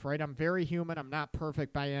stuff, right? I'm very human. I'm not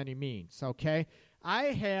perfect by any means, okay? I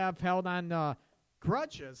have held on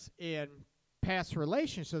grudges in past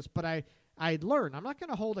relationships, but I learned I'm not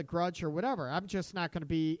going to hold a grudge or whatever. I'm just not going to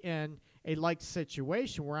be in a like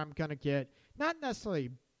situation where I'm going to get not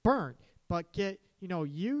necessarily burnt, but get, you know,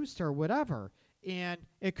 used or whatever. And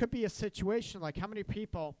it could be a situation like how many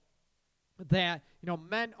people that, you know,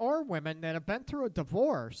 men or women that have been through a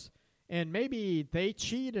divorce and maybe they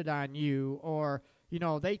cheated on you or, you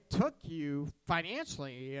know, they took you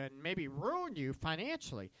financially and maybe ruined you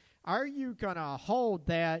financially. Are you going to hold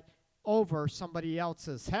that over somebody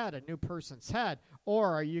else's head, a new person's head,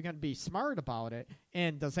 or are you going to be smart about it?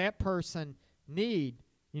 And does that person need,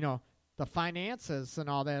 you know, the finances and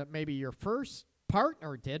all that maybe your first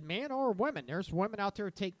partner did, man or women? There's women out there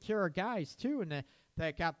who take care of guys too and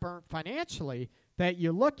that got burnt financially that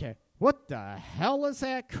you look at. What the hell is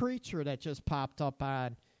that creature that just popped up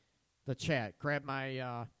on the chat? Grab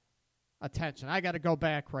my attention. I got to go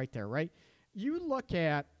back right there, right? You look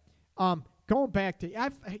at going back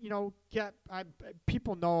to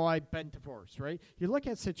people know I've been divorced, right? You look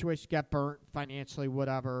at situations, get burnt financially,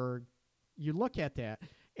 whatever. You look at that,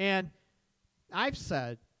 and I've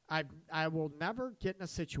said I will never get in a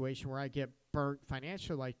situation where I get burnt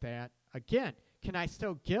financially like that again. Can I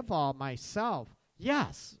still give all myself?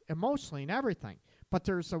 Yes, emotionally and everything. But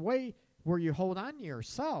there's a way where you hold on to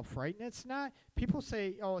yourself, right? And it's not, people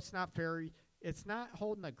say, oh, it's not very, it's not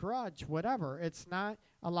holding a grudge, whatever. It's not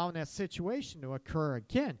allowing that situation to occur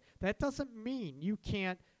again. That doesn't mean you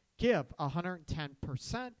can't give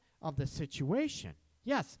 110% of the situation.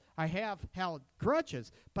 Yes, I have held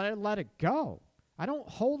grudges, but I let it go. I don't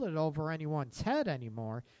hold it over anyone's head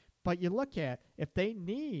anymore. But you look at if they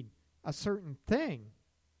need a certain thing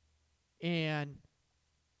and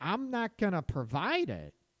I'm not going to provide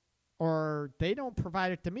it, or they don't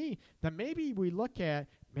provide it to me, then maybe we look at,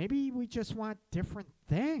 maybe we just want different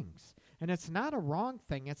things. And it's not a wrong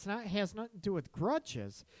thing. It has nothing to do with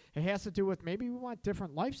grudges. It has to do with maybe we want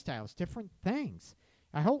different lifestyles, different things.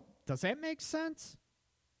 Does that make sense?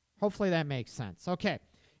 Hopefully that makes sense. Okay.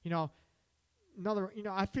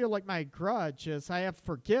 I feel like my grudge is I have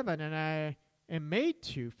forgiven and I am made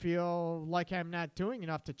to feel like I'm not doing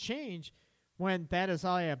enough to change when that is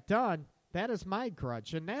all I have done. That is my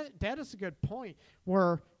grudge. And that is a good point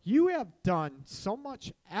where you have done so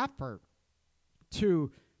much effort to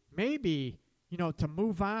maybe, to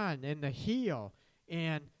move on and to heal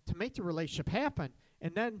and to make the relationship happen.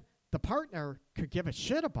 And then the partner could give a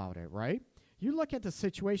shit about it, right? You look at the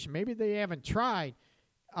situation. Maybe they haven't tried.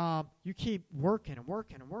 You keep working and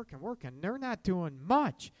working and working and working. They're not doing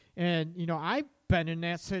much. And, I've been in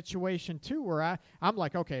that situation too where I'm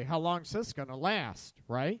like, okay, how long is this going to last,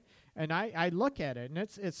 right? And I look at it, and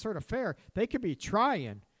it's sort of fair. They could be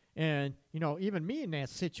trying. And, even me in that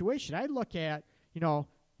situation, I look at, you know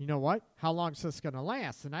what? How long is this going to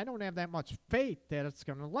last? And I don't have that much faith that it's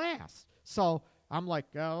going to last. So I'm like,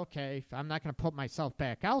 oh, okay, I'm not going to put myself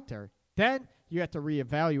back out there. Then you have to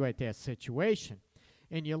reevaluate that situation.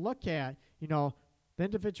 And you look at, the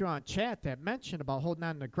individual on chat that mentioned about holding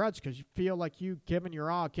on to the grudge because you feel like you giving your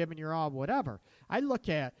all, whatever. I look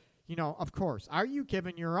at, of course, are you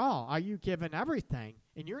giving your all? Are you giving everything?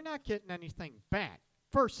 And you're not getting anything back.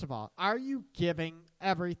 First of all, are you giving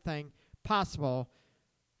everything possible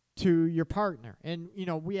to your partner? And,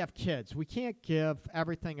 we have kids. We can't give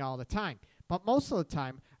everything all the time. But most of the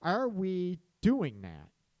time, are we doing that,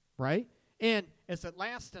 right? And is it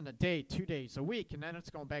lasting a day, 2 days, a week, and then it's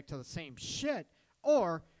going back to the same shit?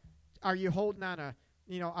 Or are you holding on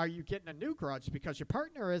are you getting a new grudge because your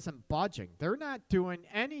partner isn't budging? They're not doing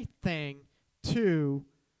anything to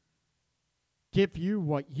give you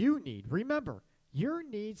what you need. Remember, your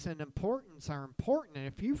needs and importance are important. And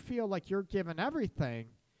if you feel like you're giving everything,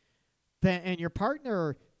 then and your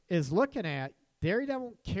partner is looking at, they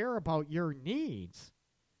don't care about your needs,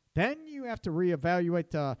 then you have to reevaluate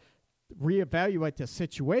the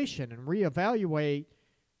situation and reevaluate,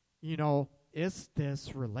 is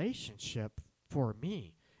this relationship for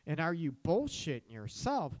me? And are you bullshitting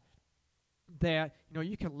yourself that,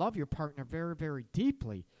 you can love your partner very, very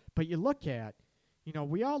deeply, but you look at,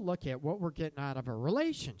 we all look at what we're getting out of a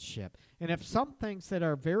relationship. And if some things that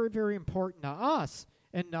are very, very important to us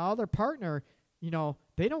and the other partner,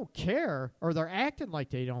 they don't care, or they're acting like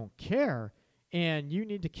they don't care, and you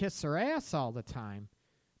need to kiss their ass all the time,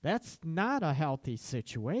 that's not a healthy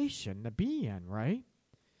situation to be in, right?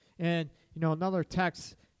 And, another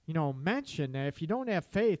text, mentioned that if you don't have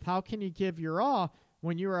faith, how can you give your all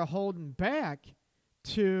when you are holding back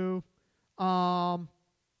to, that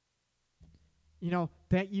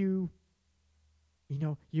you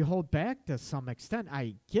hold back to some extent.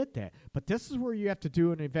 I get that. But this is where you have to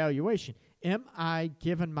do an evaluation. Am I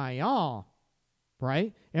giving my all,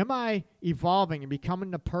 right? Am I evolving and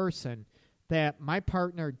becoming the person that my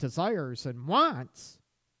partner desires and wants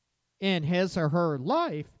in his or her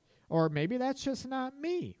life? Or maybe that's just not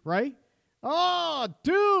me, right? Oh,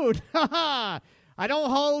 dude, I don't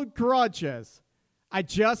hold grudges. I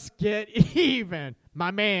just get even.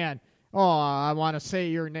 My man, I want to say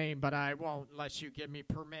your name, but I won't unless you give me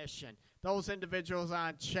permission. Those individuals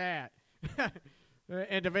on chat,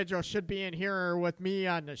 individuals should be in here with me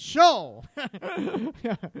on the show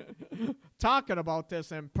talking about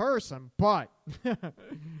this in person, but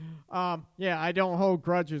I don't hold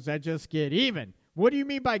grudges. I just get even. What do you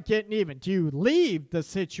mean by getting even? Do you leave the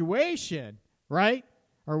situation, right?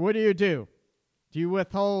 Or what do? Do you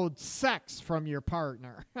withhold sex from your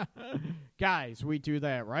partner? Guys, we do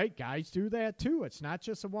that, right? Guys do that too. It's not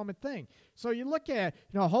just a woman thing. So you look at,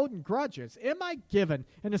 holding grudges. Am I given,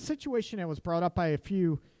 in a situation that was brought up by a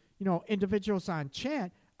few, individuals on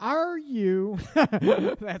chat, are you,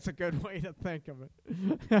 that's a good way to think of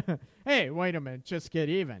it. Hey, wait a minute, just get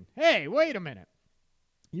even. Hey, wait a minute.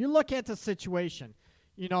 You look at the situation,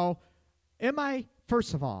 am I,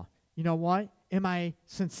 first of all, what? Am I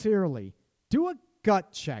sincerely, do a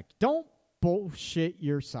gut check. Don't bullshit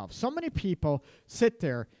yourself. So many people sit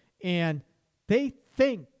there and they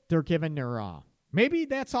think they're giving their all. Maybe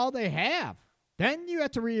that's all they have. Then you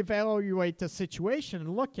have to reevaluate the situation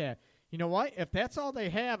and look at, what? If that's all they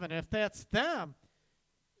have and if that's them,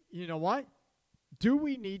 what? Do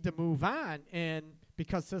we need to move on? And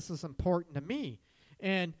because this is important to me.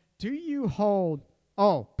 And do you hold,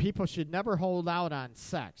 people should never hold out on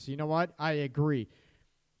sex. You know what? I agree.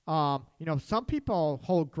 Some people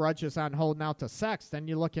hold grudges on holding out to sex. Then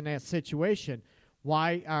you look in that situation.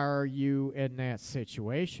 why are you in that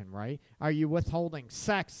situation, right? Are you withholding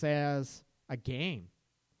sex as a game?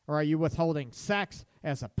 Or are you withholding sex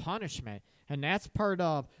as a punishment? And that's part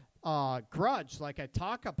of grudge, like I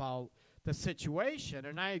talk about the situation.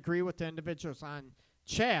 And I agree with the individuals on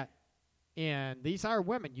chat. And these are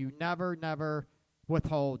women. You never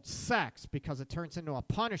withhold sex because it turns into a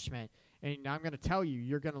punishment. And I'm going to tell you,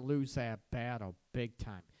 you're going to lose that battle big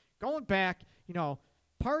time. Going back,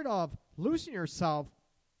 part of losing yourself,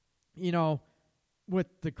 with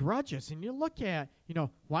the grudges, and you look at,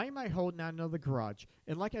 why am I holding on to the grudge?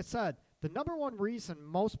 And like I said, the number one reason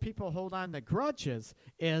most people hold on to grudges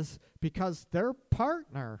is because their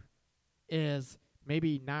partner is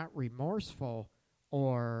maybe not remorseful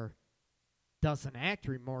or doesn't act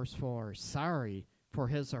remorseful or sorry for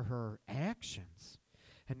his or her actions.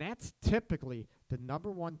 And that's typically the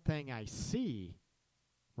number one thing I see,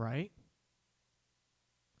 right?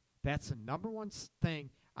 That's the number one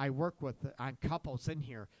thing I work with on couples in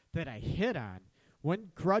here that I hit on.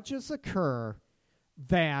 When grudges occur,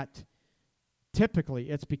 that typically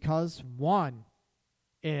it's because one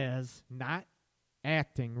is not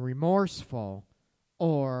acting remorseful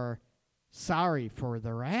or sorry for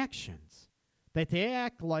their actions. That they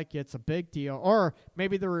act like it's a big deal, or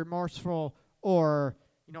maybe they're remorseful or,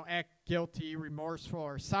 act guilty, remorseful,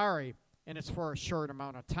 or sorry, and it's for a short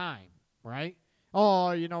amount of time, right?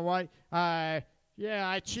 Oh, you know what? I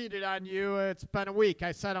cheated on you. It's been a week.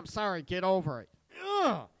 I said I'm sorry. Get over it.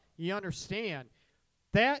 Ugh. You understand?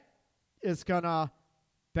 That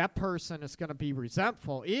person is going to be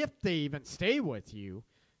resentful. If they even stay with you,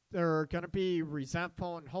 they're going to be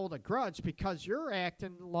resentful and hold a grudge because you're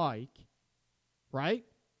acting like, right?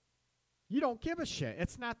 You don't give a shit.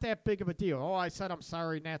 It's not that big of a deal. Oh, I said I'm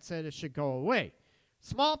sorry and that's it. It should go away.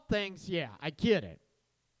 Small things, yeah, I get it.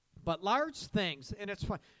 But large things, and it's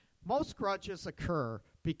fun. Most grudges occur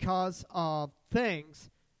because of things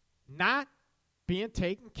not being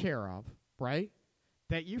taken care of, right?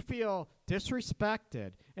 That you feel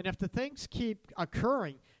disrespected. And if the things keep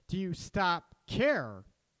occurring, do you stop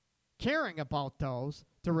caring about those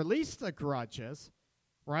to release the grudges,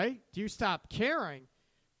 right? Do you stop caring?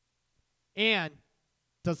 And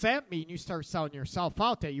does that mean you start selling yourself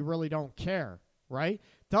out that you really don't care, right?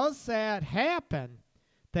 Does that happen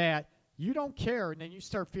that you don't care and then you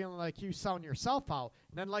start feeling like you selling yourself out?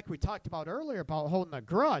 And then like we talked about earlier about holding a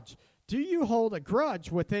grudge, do you hold a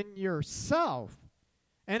grudge within yourself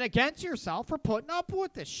and against yourself for putting up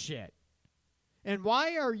with this shit? And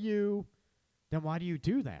why do you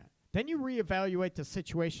do that? Then you reevaluate the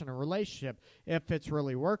situation or relationship if it's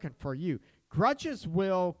really working for you. Grudges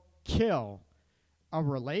will kill a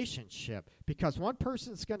relationship because one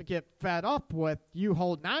person's going to get fed up with you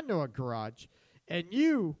holding on to a grudge, and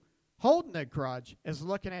you holding a grudge is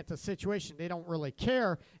looking at the situation. They don't really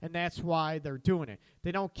care, and that's why they're doing it.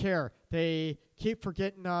 They don't care. They keep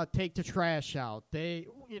forgetting to take the trash out. They,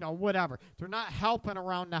 whatever. They're not helping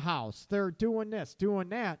around the house. They're doing this, doing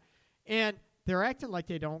that, and they're acting like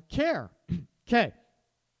they don't care. Okay.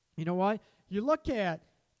 You know what? You look at,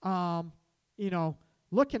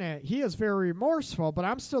 he is very remorseful, but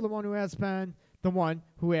I'm still the one who has been the one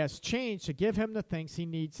who has changed to give him the things he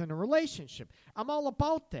needs in a relationship. I'm all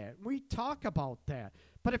about that. We talk about that.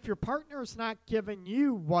 But if your partner is not giving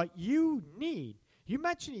you what you need, you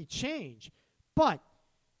mentioned he changed, but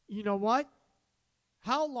you know what?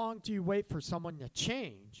 How long do you wait for someone to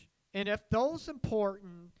change? And if those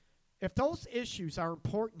issues are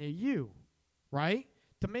important to you, right,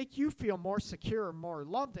 to make you feel more secure and more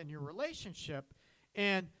loved in your relationship,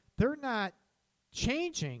 and they're not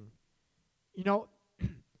changing,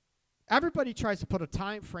 everybody tries to put a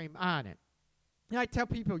time frame on it. And I tell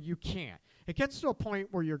people you can't. It gets to a point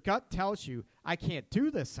where your gut tells you, I can't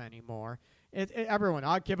do this anymore. Everyone,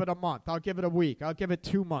 I'll give it a month. I'll give it a week. I'll give it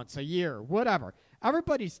 2 months, a year, whatever.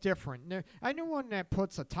 Everybody's different. Anyone that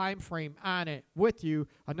puts a time frame on it with you,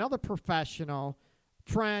 another professional,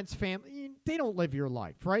 friends, family, they don't live your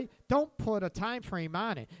life, right? Don't put a time frame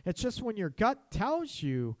on it. It's just when your gut tells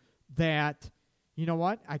you that, you know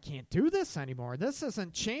what, I can't do this anymore. This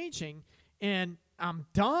isn't changing, and I'm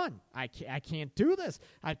done. I can't do this.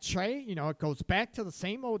 I try, it goes back to the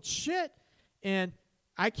same old shit, and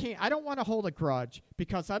I don't want to hold a grudge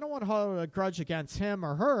because I don't want to hold a grudge against him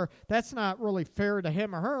or her. That's not really fair to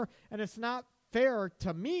him or her, and it's not fair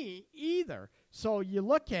to me either. So you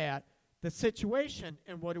look at the situation,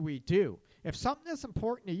 and what do? If something is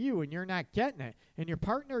important to you and you're not getting it, and your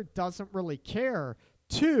partner doesn't really care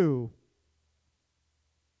to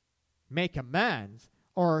make amends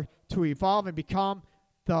or to evolve and become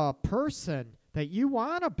the person that you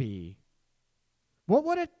want to be, what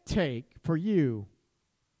would it take for you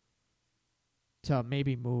to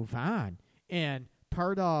maybe move on. And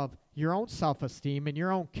part of your own self-esteem and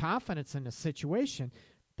your own confidence in the situation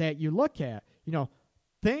that you look at,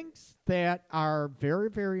 things that are very,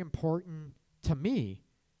 very important to me,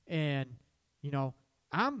 and,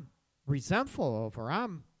 I'm resentful over,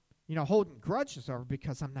 I'm, holding grudges over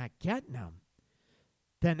because I'm not getting them,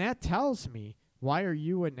 then that tells me, why are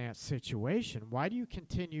you in that situation? Why do you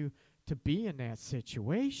continue to be in that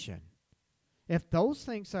situation? If those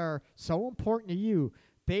things are so important to you,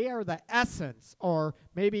 they are the essence, or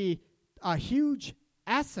maybe a huge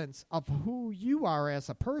essence of who you are as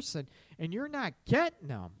a person, and you're not getting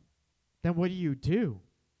them, then what do?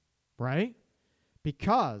 Right?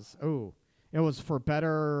 Because, it was for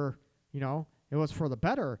better, it was for the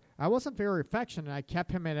better. I wasn't very affectionate. I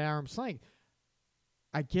kept him at arm's length.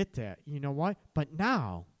 I get that. You know what? But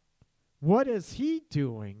now, what is he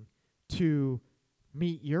doing to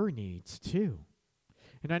meet your needs too?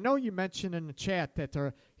 And I know you mentioned in the chat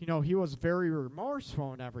that he was very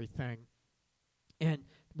remorseful and everything, and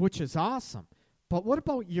which is awesome. But what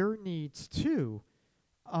about your needs too?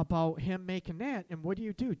 About him making that, and what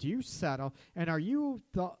do? Do you settle? And are you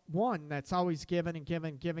the one that's always giving and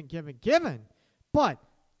giving? But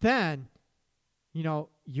then,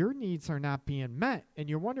 your needs are not being met, and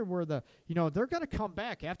you're wondering where they're going to come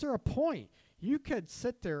back. After a point, you could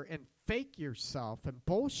sit there and fake yourself and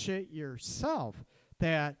bullshit yourself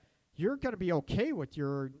that you're going to be okay with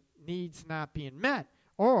your needs not being met,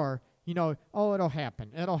 or, it'll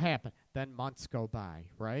happen. Then months go by,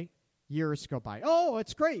 right? Years go by. Oh,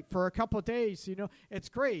 it's great for a couple of days, it's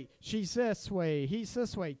great. She's this way, he's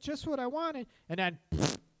this way, just what I wanted. And then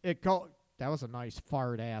that was a nice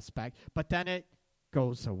fart aspect, but then it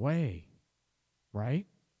goes away, right?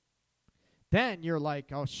 Then you're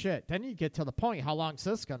like, oh shit. Then you get to the point, how long is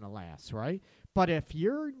this going to last, right? But if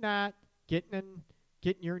you're not getting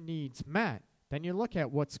your needs met, then you look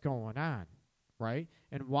at what's going on, right?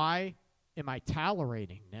 And why am I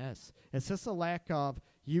tolerating this? Is this a lack of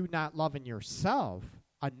you not loving yourself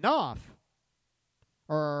enough,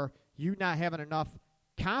 or you not having enough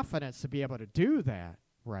confidence to be able to do that,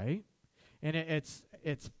 right? And it's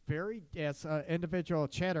very, as an individual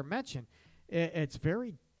chatter mentioned, it's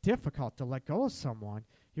very difficult to let go of someone.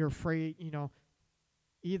 You're afraid,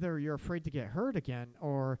 either you're afraid to get hurt again,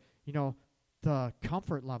 or, the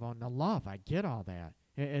comfort level and the love. I get all that.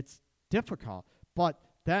 It's difficult. But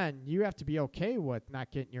then you have to be okay with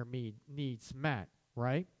not getting your needs met,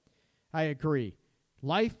 right? I agree.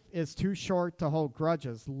 Life is too short to hold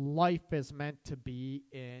grudges. Life is meant to be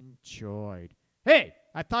enjoyed. Hey,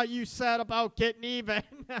 I thought you said about getting even.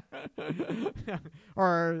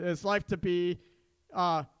 Or is life to be,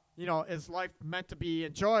 is life meant to be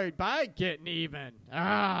enjoyed by getting even?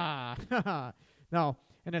 No,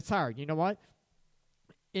 and it's hard. You know what?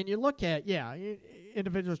 And you look at,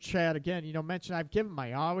 individual chat again, mention I've given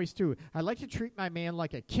I always do. I like to treat my man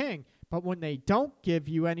like a king, but when they don't give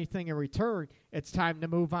you anything in return, it's time to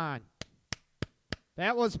move on.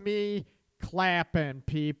 That was me clapping,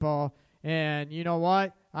 people. And you know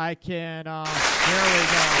what? I can, there we go.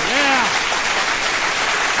 Yeah!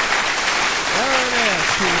 There it is,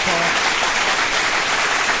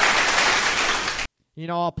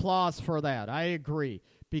 people. Applause for that. I agree.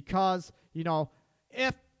 Because,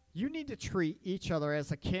 if you need to treat each other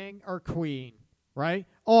as a king or queen, right?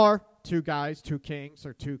 Or two guys, two kings,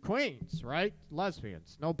 or two queens, right?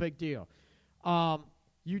 Lesbians, no big deal.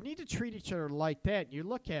 You need to treat each other like that. You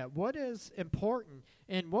look at what is important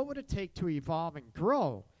and what would it take to evolve and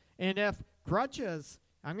grow. And if grudges,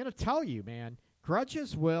 I'm going to tell you, man,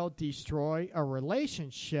 grudges will destroy a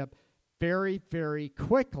relationship very, very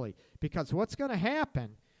quickly. Because what's going to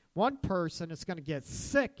happen, one person is going to get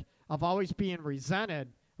sick of always being resented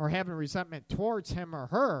or having resentment towards him or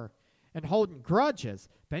her and holding grudges.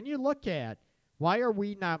 Then you look at, why are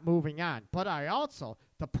we not moving on? But I also,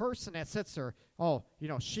 the person that sits there,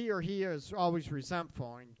 she or he is always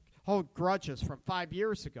resentful and hold grudges from 5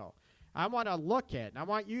 years ago. I want to look at, and I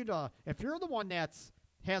want you to, if you're the one that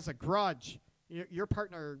has a grudge, your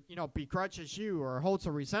partner, begrudges you or holds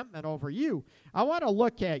a resentment over you, I want to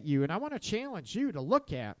look at you, and I want to challenge you to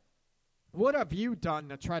look at, what have you done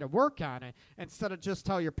to try to work on it instead of just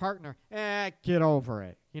tell your partner, get over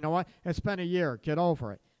it. You know what? It's been a year. Get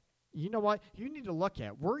over it. You know what? You need to look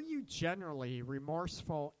at, were you generally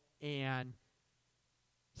remorseful and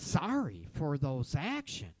sorry for those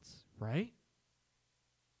actions, right?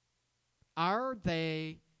 Have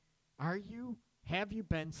you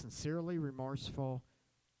been sincerely remorseful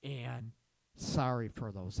and sorry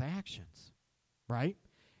for those actions, right?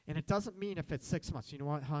 And it doesn't mean if it's 6 months, you know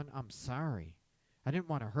what, hon, I'm sorry. I didn't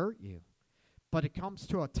want to hurt you. But it comes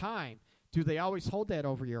to a time do they always hold that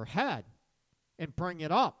over your head and bring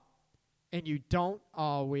it up? And you don't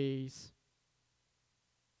always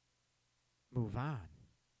move on.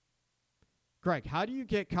 Greg, how do you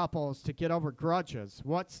get couples to get over grudges?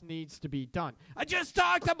 What needs to be done? I just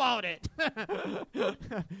talked about it.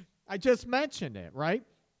 I just mentioned it, right?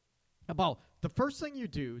 About the first thing you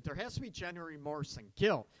do, there has to be genuine remorse and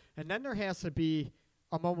guilt. And then there has to be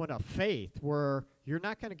a moment of faith where you're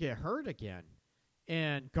not going to get hurt again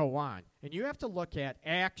and go on. And you have to look at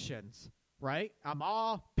actions, right?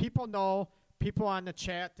 People know, people on the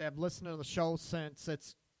chat that have listened to the show since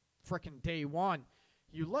it's frickin' day one.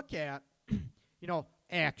 You look at,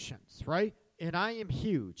 actions, right? And I am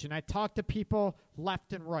huge. And I talk to people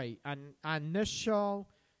left and right on this show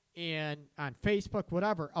and on Facebook,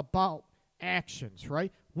 whatever, about actions,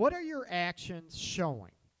 right? What are your actions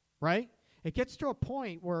showing, right? It gets to a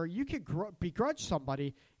point where you could begrudge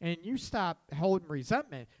somebody and you stop holding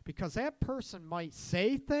resentment because that person might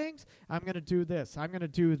say things, I'm going to do this, I'm going to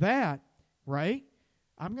do that, right?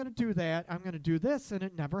 I'm going to do that, I'm going to do this, and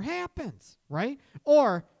it never happens, right?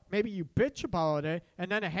 Or maybe you bitch about it,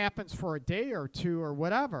 and then it happens for a day or two or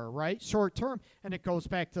whatever, right? Short term, and it goes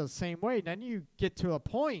back to the same way. Then you get to a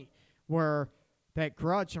point where that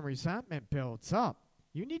grudge and resentment builds up.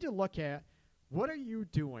 You need to look at what are you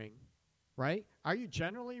doing, right? Are you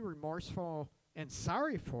generally remorseful and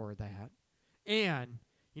sorry for that? And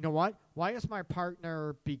you know what? Why is my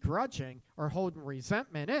partner begrudging or holding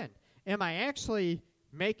resentment in? Am I actually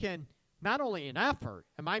making not only an effort,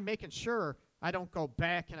 am I making sure I don't go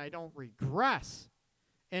back and I don't regress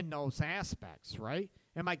in those aspects, right?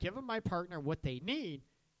 Am I giving my partner what they need,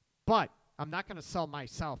 but I'm not going to sell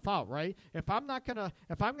myself out, right? If I'm going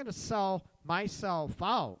to sell myself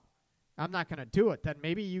out, I'm not going to do it. Then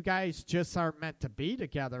maybe you guys just aren't meant to be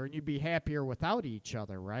together and you'd be happier without each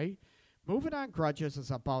other, right? Moving on grudges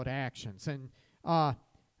is about actions. And I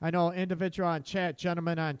know individual on chat,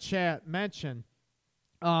 gentlemen on chat mentioned,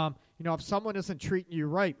 if someone isn't treating you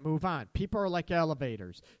right, move on. People are like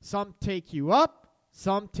elevators. Some take you up,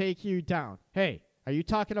 some take you down. Hey, are you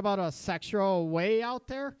talking about a sexual way out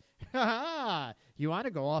there? You want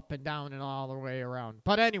to go up and down and all the way around.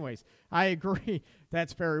 But anyways, I agree.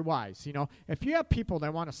 That's very wise. If you have people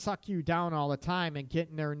that want to suck you down all the time and get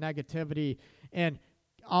in their negativity and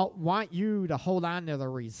want you to hold on to the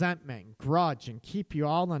resentment and grudge and keep you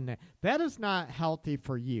all in there, that is not healthy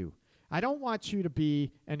for you. I don't want you to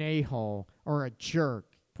be an a-hole or a jerk,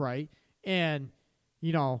 right? And,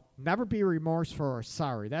 never be remorseful or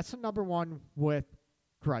sorry. That's the number one with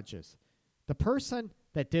grudges. The person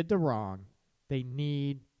that did the wrong, they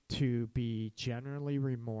need to be generally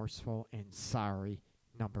remorseful and sorry,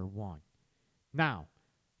 number one. Now,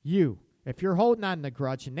 if you're holding on to the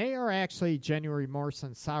grudge and they are actually genuine remorse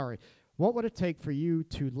and sorry, what would it take for you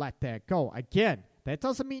to let that go? Again, that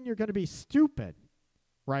doesn't mean you're going to be stupid,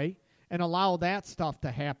 right? And allow that stuff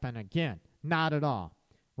to happen again. Not at all,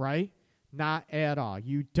 right? Not at all.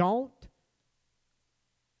 You don't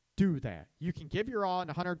do that. You can give your all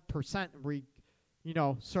and 100% and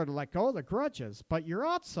sort of let go of the grudges, but you're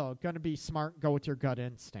also going to be smart and go with your gut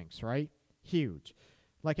instincts, right? Huge.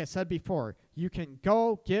 Like I said before, you can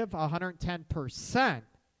go give 110%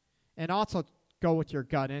 and also go with your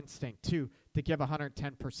gut instinct too to give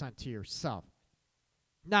 110% to yourself.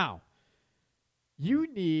 Now, you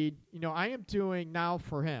need, I am doing now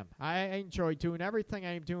for him. I enjoy doing everything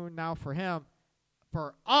I am doing now for him,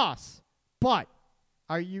 for us, but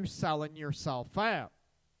are you selling yourself out?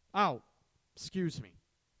 Excuse me.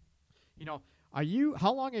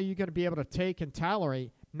 How long are you going to be able to take and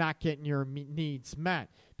tolerate not getting your needs met?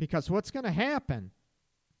 Because what's going to happen,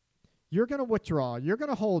 you're going to withdraw, you're going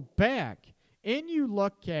to hold back, and you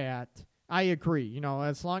look at, I agree,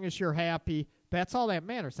 as long as you're happy, that's all that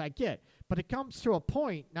matters, I get. But it comes to a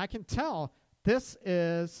point, and I can tell this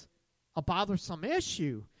is a bothersome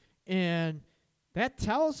issue, and that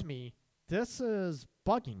tells me this is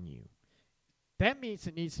bugging you. That means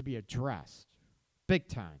it needs to be addressed big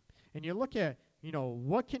time. And you look at,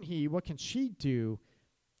 what can she do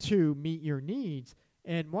to meet your needs?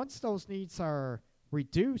 And once those needs are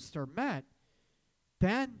reduced or met,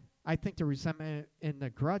 then I think the resentment and the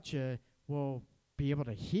grudge will be able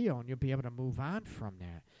to heal and you'll be able to move on from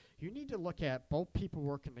that. You need to look at both people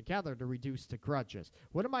working together to reduce the grudges.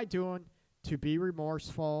 What am I doing to be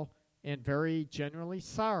remorseful and very genuinely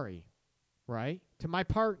sorry, right, to my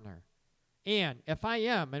partner? And if I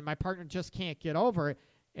am and my partner just can't get over it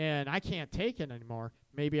and I can't take it anymore,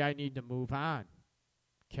 maybe I need to move on,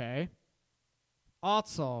 okay?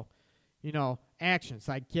 Also, actions,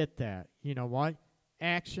 I get that. You know what?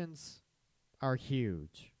 Actions are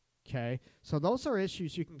huge, okay? So those are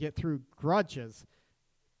issues you can get through grudges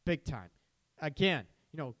big time. Again,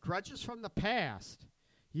 grudges from the past.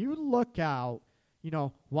 You look out,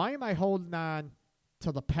 why am I holding on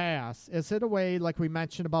to the past? Is it a way, like we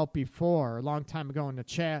mentioned about before, a long time ago in the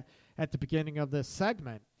chat at the beginning of this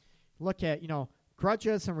segment? Look at,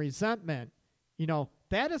 grudges and resentment.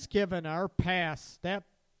 That has given our past, that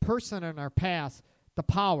person in our past, the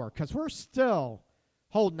power, because we're still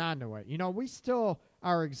holding on to it. We still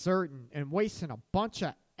are exerting and wasting a bunch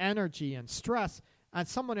of energy and stress on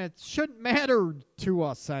someone that shouldn't matter to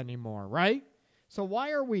us anymore, right? So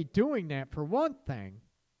why are we doing that, for one thing,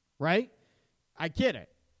 right? I get it.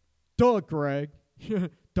 Duh, Greg.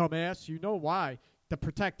 Dumbass, you know why. To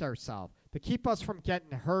protect ourselves, to keep us from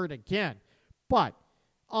getting hurt again, but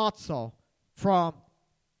also from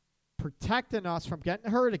protecting us from getting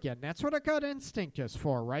hurt again. That's what a gut instinct is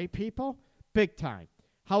for, right, people? Big time.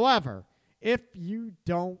 However, if you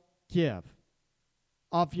don't give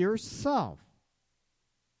of yourself,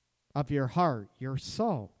 of your heart, your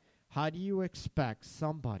soul, how do you expect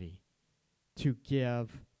somebody to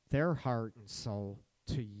give their heart and soul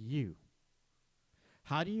to you?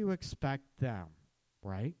 How do you expect them,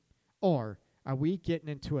 right? Or are we getting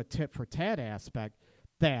into a tit-for-tat aspect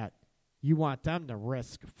that you want them to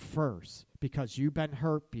risk first because you've been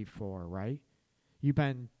hurt before, right? You've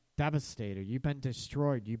been devastated. You've been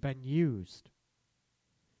destroyed. You've been used.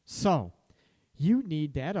 So you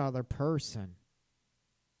need that other person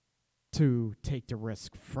to take the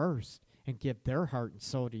risk first and give their heart and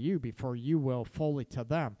soul to you before you will fully to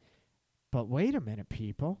them. But wait a minute,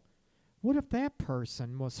 people. What if that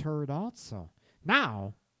person was hurt also?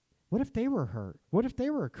 Now, what if they were hurt? What if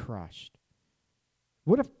they were crushed?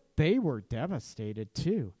 What if they were devastated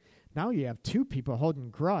too? Now you have two people holding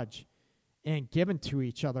grudge and giving to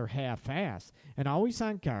each other half-assed and always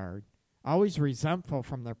on guard, always resentful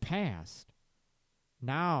from their past.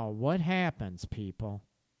 Now, what happens, people?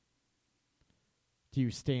 Do you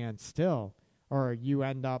stand still, or you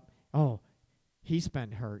end up, oh, he's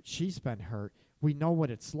been hurt, she's been hurt. We know what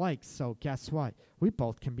it's like, so guess what? We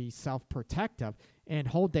both can be self-protective and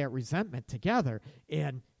hold that resentment together.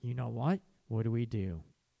 And you know what? What do?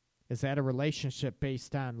 Is that a relationship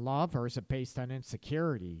based on love, or is it based on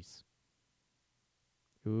insecurities?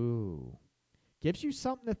 Ooh. Gives you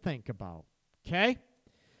something to think about. Okay?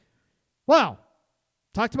 Well,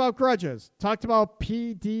 talked about grudges. Talked about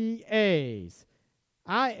PDAs.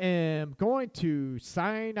 I am going to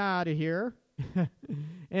sign out of here.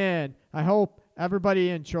 And I hope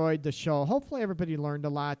everybody enjoyed the show. Hopefully everybody learned a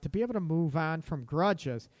lot to be able to move on from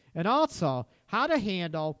grudges. And also how to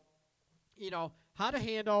handle,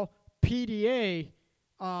 PDA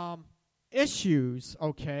issues,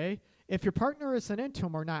 okay? If your partner isn't into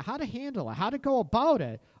them or not, how to handle it, how to go about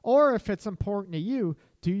it. Or if it's important to you,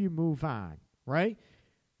 do you move on, right?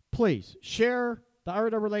 Please share the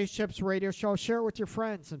Art of Relationships radio show. Share it with your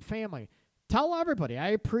friends and family. Tell everybody. I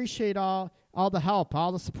appreciate all the help,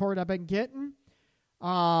 all the support I've been getting.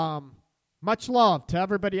 Much love to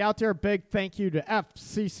everybody out there. Big thank you to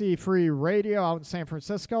FCC Free Radio out in San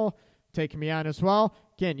Francisco, taking me on as well.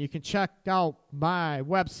 Again, you can check out my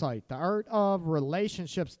website,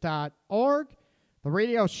 theartofrelationships.org. The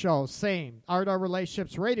radio show, same,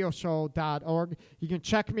 artofrelationshipsradioshow.org. You can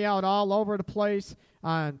check me out all over the place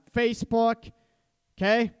on Facebook.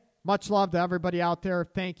 Okay? Much love to everybody out there.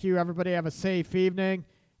 Thank you. Everybody have a safe evening,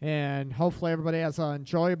 and hopefully everybody has an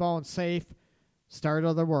enjoyable and safe start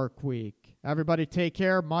of the work week. Everybody take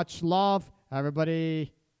care. Much love.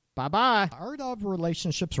 Everybody, bye-bye. Art of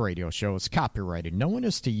Relationships radio show is copyrighted. No one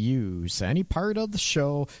is to use any part of the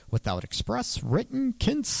show without express written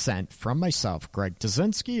consent from myself, Greg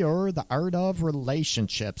Dzinski, or the Art of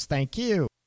Relationships. Thank you.